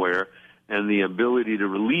record anywhere and the ability to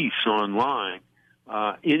release online,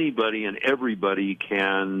 anybody and everybody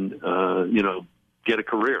can, get a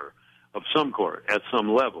career of some sort at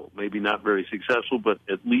some level. Maybe not very successful, but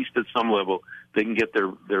at least at some level they can get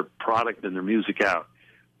their product and their music out.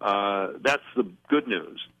 That's the good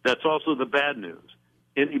news. That's also the bad news.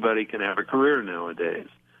 Anybody can have a career nowadays.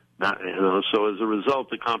 So as a result,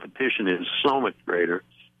 the competition is so much greater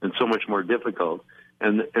and so much more difficult.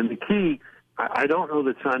 And the key, I don't know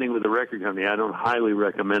that signing with a record company, I don't highly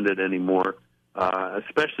recommend it anymore,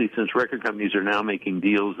 especially since record companies are now making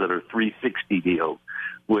deals that are 360 deals,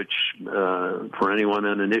 which for anyone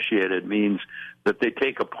uninitiated means that they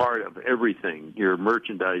take a part of everything, your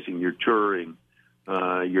merchandising, your touring,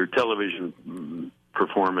 your television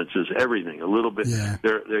performances, everything, a little bit. Yeah.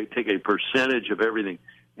 They take a percentage of everything,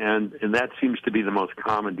 and that seems to be the most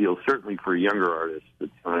common deal, certainly for younger artists that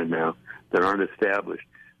sign now that aren't established.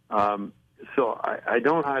 So I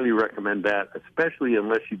don't highly recommend that, especially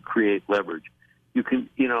unless you create leverage. You can,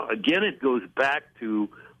 again, it goes back to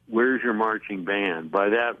where's your marching band? By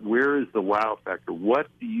that, where is the wow factor? What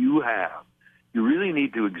do you have? You really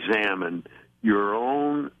need to examine your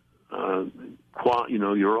own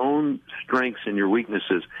your own strengths and your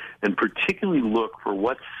weaknesses, and particularly look for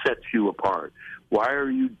what sets you apart. Why are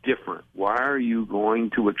you different? Why are you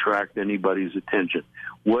going to attract anybody's attention?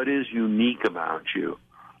 What is unique about you?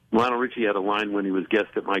 Lionel Richie had a line when he was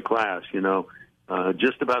guest at my class,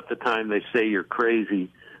 just about the time they say you're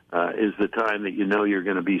crazy is the time that you know you're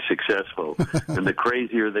going to be successful. And the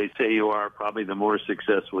crazier they say you are, probably the more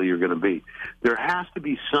successful you're going to be. There has to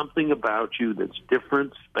be something about you that's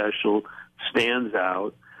different, special, stands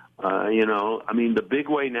out. The big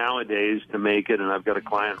way nowadays to make it, and I've got a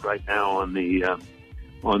client right now on The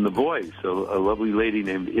Voice, so a lovely lady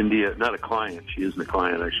named India, not a client, she isn't a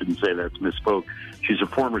client, I shouldn't say that, misspoke. She's a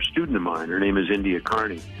former student of mine. Her name is India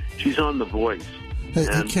Carney. She's on The Voice. Hey,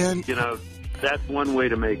 and, Ken, that's one way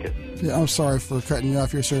to make it. Yeah, I'm sorry for cutting you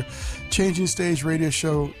off here, sir. Changing Stage Radio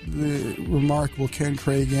Show, the remarkable Ken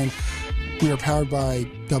Kragen. We are powered by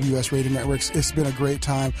WS Radio Networks. It's been a great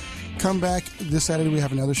time. Come back this Saturday. We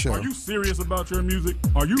have another show. Are you serious about your music?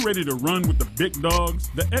 Are you ready to run with the big dogs?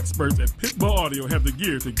 The experts at Pitbull Audio have the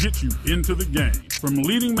gear to get you into the game. From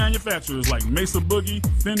leading manufacturers like Mesa Boogie,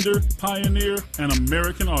 Fender, Pioneer, and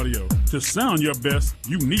American Audio. To sound your best,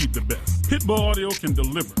 you need the best. Pitbull Audio can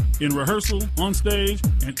deliver in rehearsal, on stage,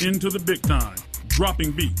 and into the big time.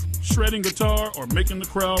 Dropping beats, shredding guitar, or making the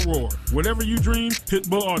crowd roar. Whatever you dream,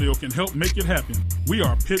 Pitbull Audio can help make it happen. We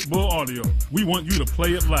are Pitbull Audio. We want you to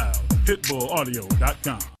play it loud.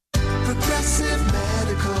 PitbullAudio.com. Progressive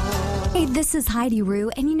Medical. Hey, this is Heidi Rue,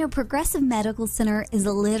 and Progressive Medical Center has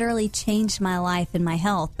literally changed my life and my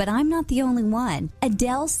health, but I'm not the only one.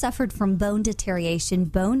 Adele suffered from bone deterioration,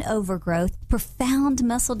 bone overgrowth, profound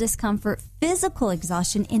muscle discomfort, physical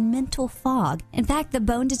exhaustion, and mental fog. In fact, the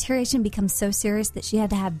bone deterioration becomes so serious that she had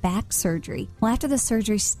to have back surgery. Well, after the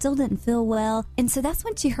surgery, she still didn't feel well, and so that's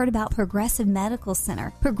when she heard about Progressive Medical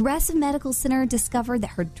Center. Progressive Medical Center discovered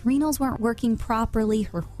that her adrenals weren't working properly,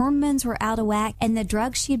 her hormones were out of whack, and the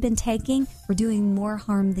drugs she had been taking were doing more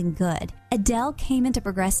harm than good. Adele came into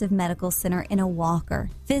Progressive Medical Center in a walker,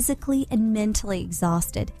 physically and mentally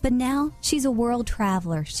exhausted. But now she's a world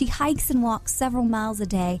traveler. She hikes and walks several miles a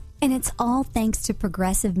day, and it's all thanks to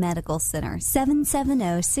Progressive Medical Center.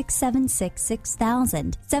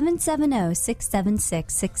 770-676-6000.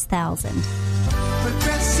 770-676-6000.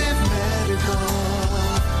 Progressive Medical.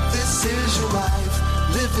 This is your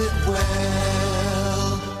life. Live it well.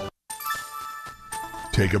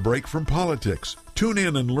 Take a break from politics. Tune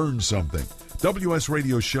in and learn something. WS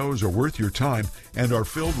Radio shows are worth your time and are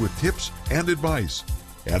filled with tips and advice.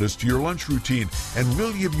 Add us to your lunch routine, and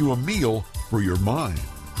we'll give you a meal for your mind.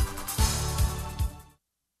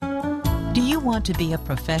 Do you want to be a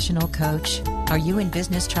professional coach? Are you in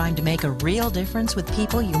business trying to make a real difference with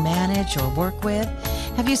people you manage or work with?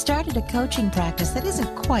 Have you started a coaching practice that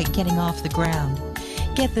isn't quite getting off the ground?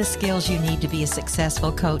 Get the skills you need to be a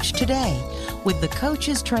successful coach today with the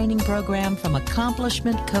Coaches Training Program from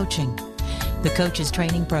Accomplishment Coaching. The Coaches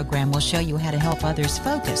Training Program will show you how to help others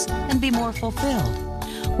focus and be more fulfilled.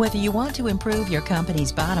 Whether you want to improve your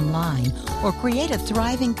company's bottom line or create a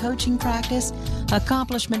thriving coaching practice,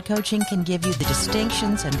 Accomplishment Coaching can give you the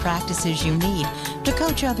distinctions and practices you need to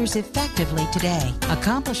coach others effectively today.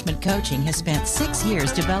 Accomplishment Coaching has spent 6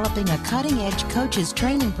 years developing a cutting-edge coaches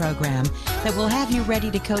training program that will have you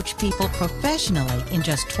ready to coach people professionally in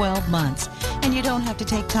just 12 months, and you don't have to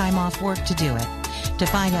take time off work to do it. To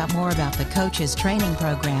find out more about the Coaches Training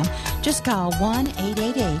Program, just call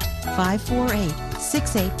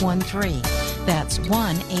 1-888-548-6813. That's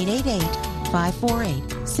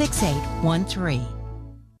 1-888-548-6813.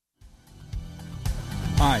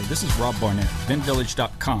 Hi, this is Rob Barnett,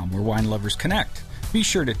 VinVillage.com, where wine lovers connect. Be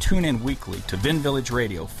sure to tune in weekly to Vin Village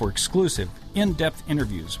Radio for exclusive, in-depth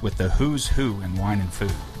interviews with the who's who in wine and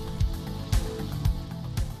food.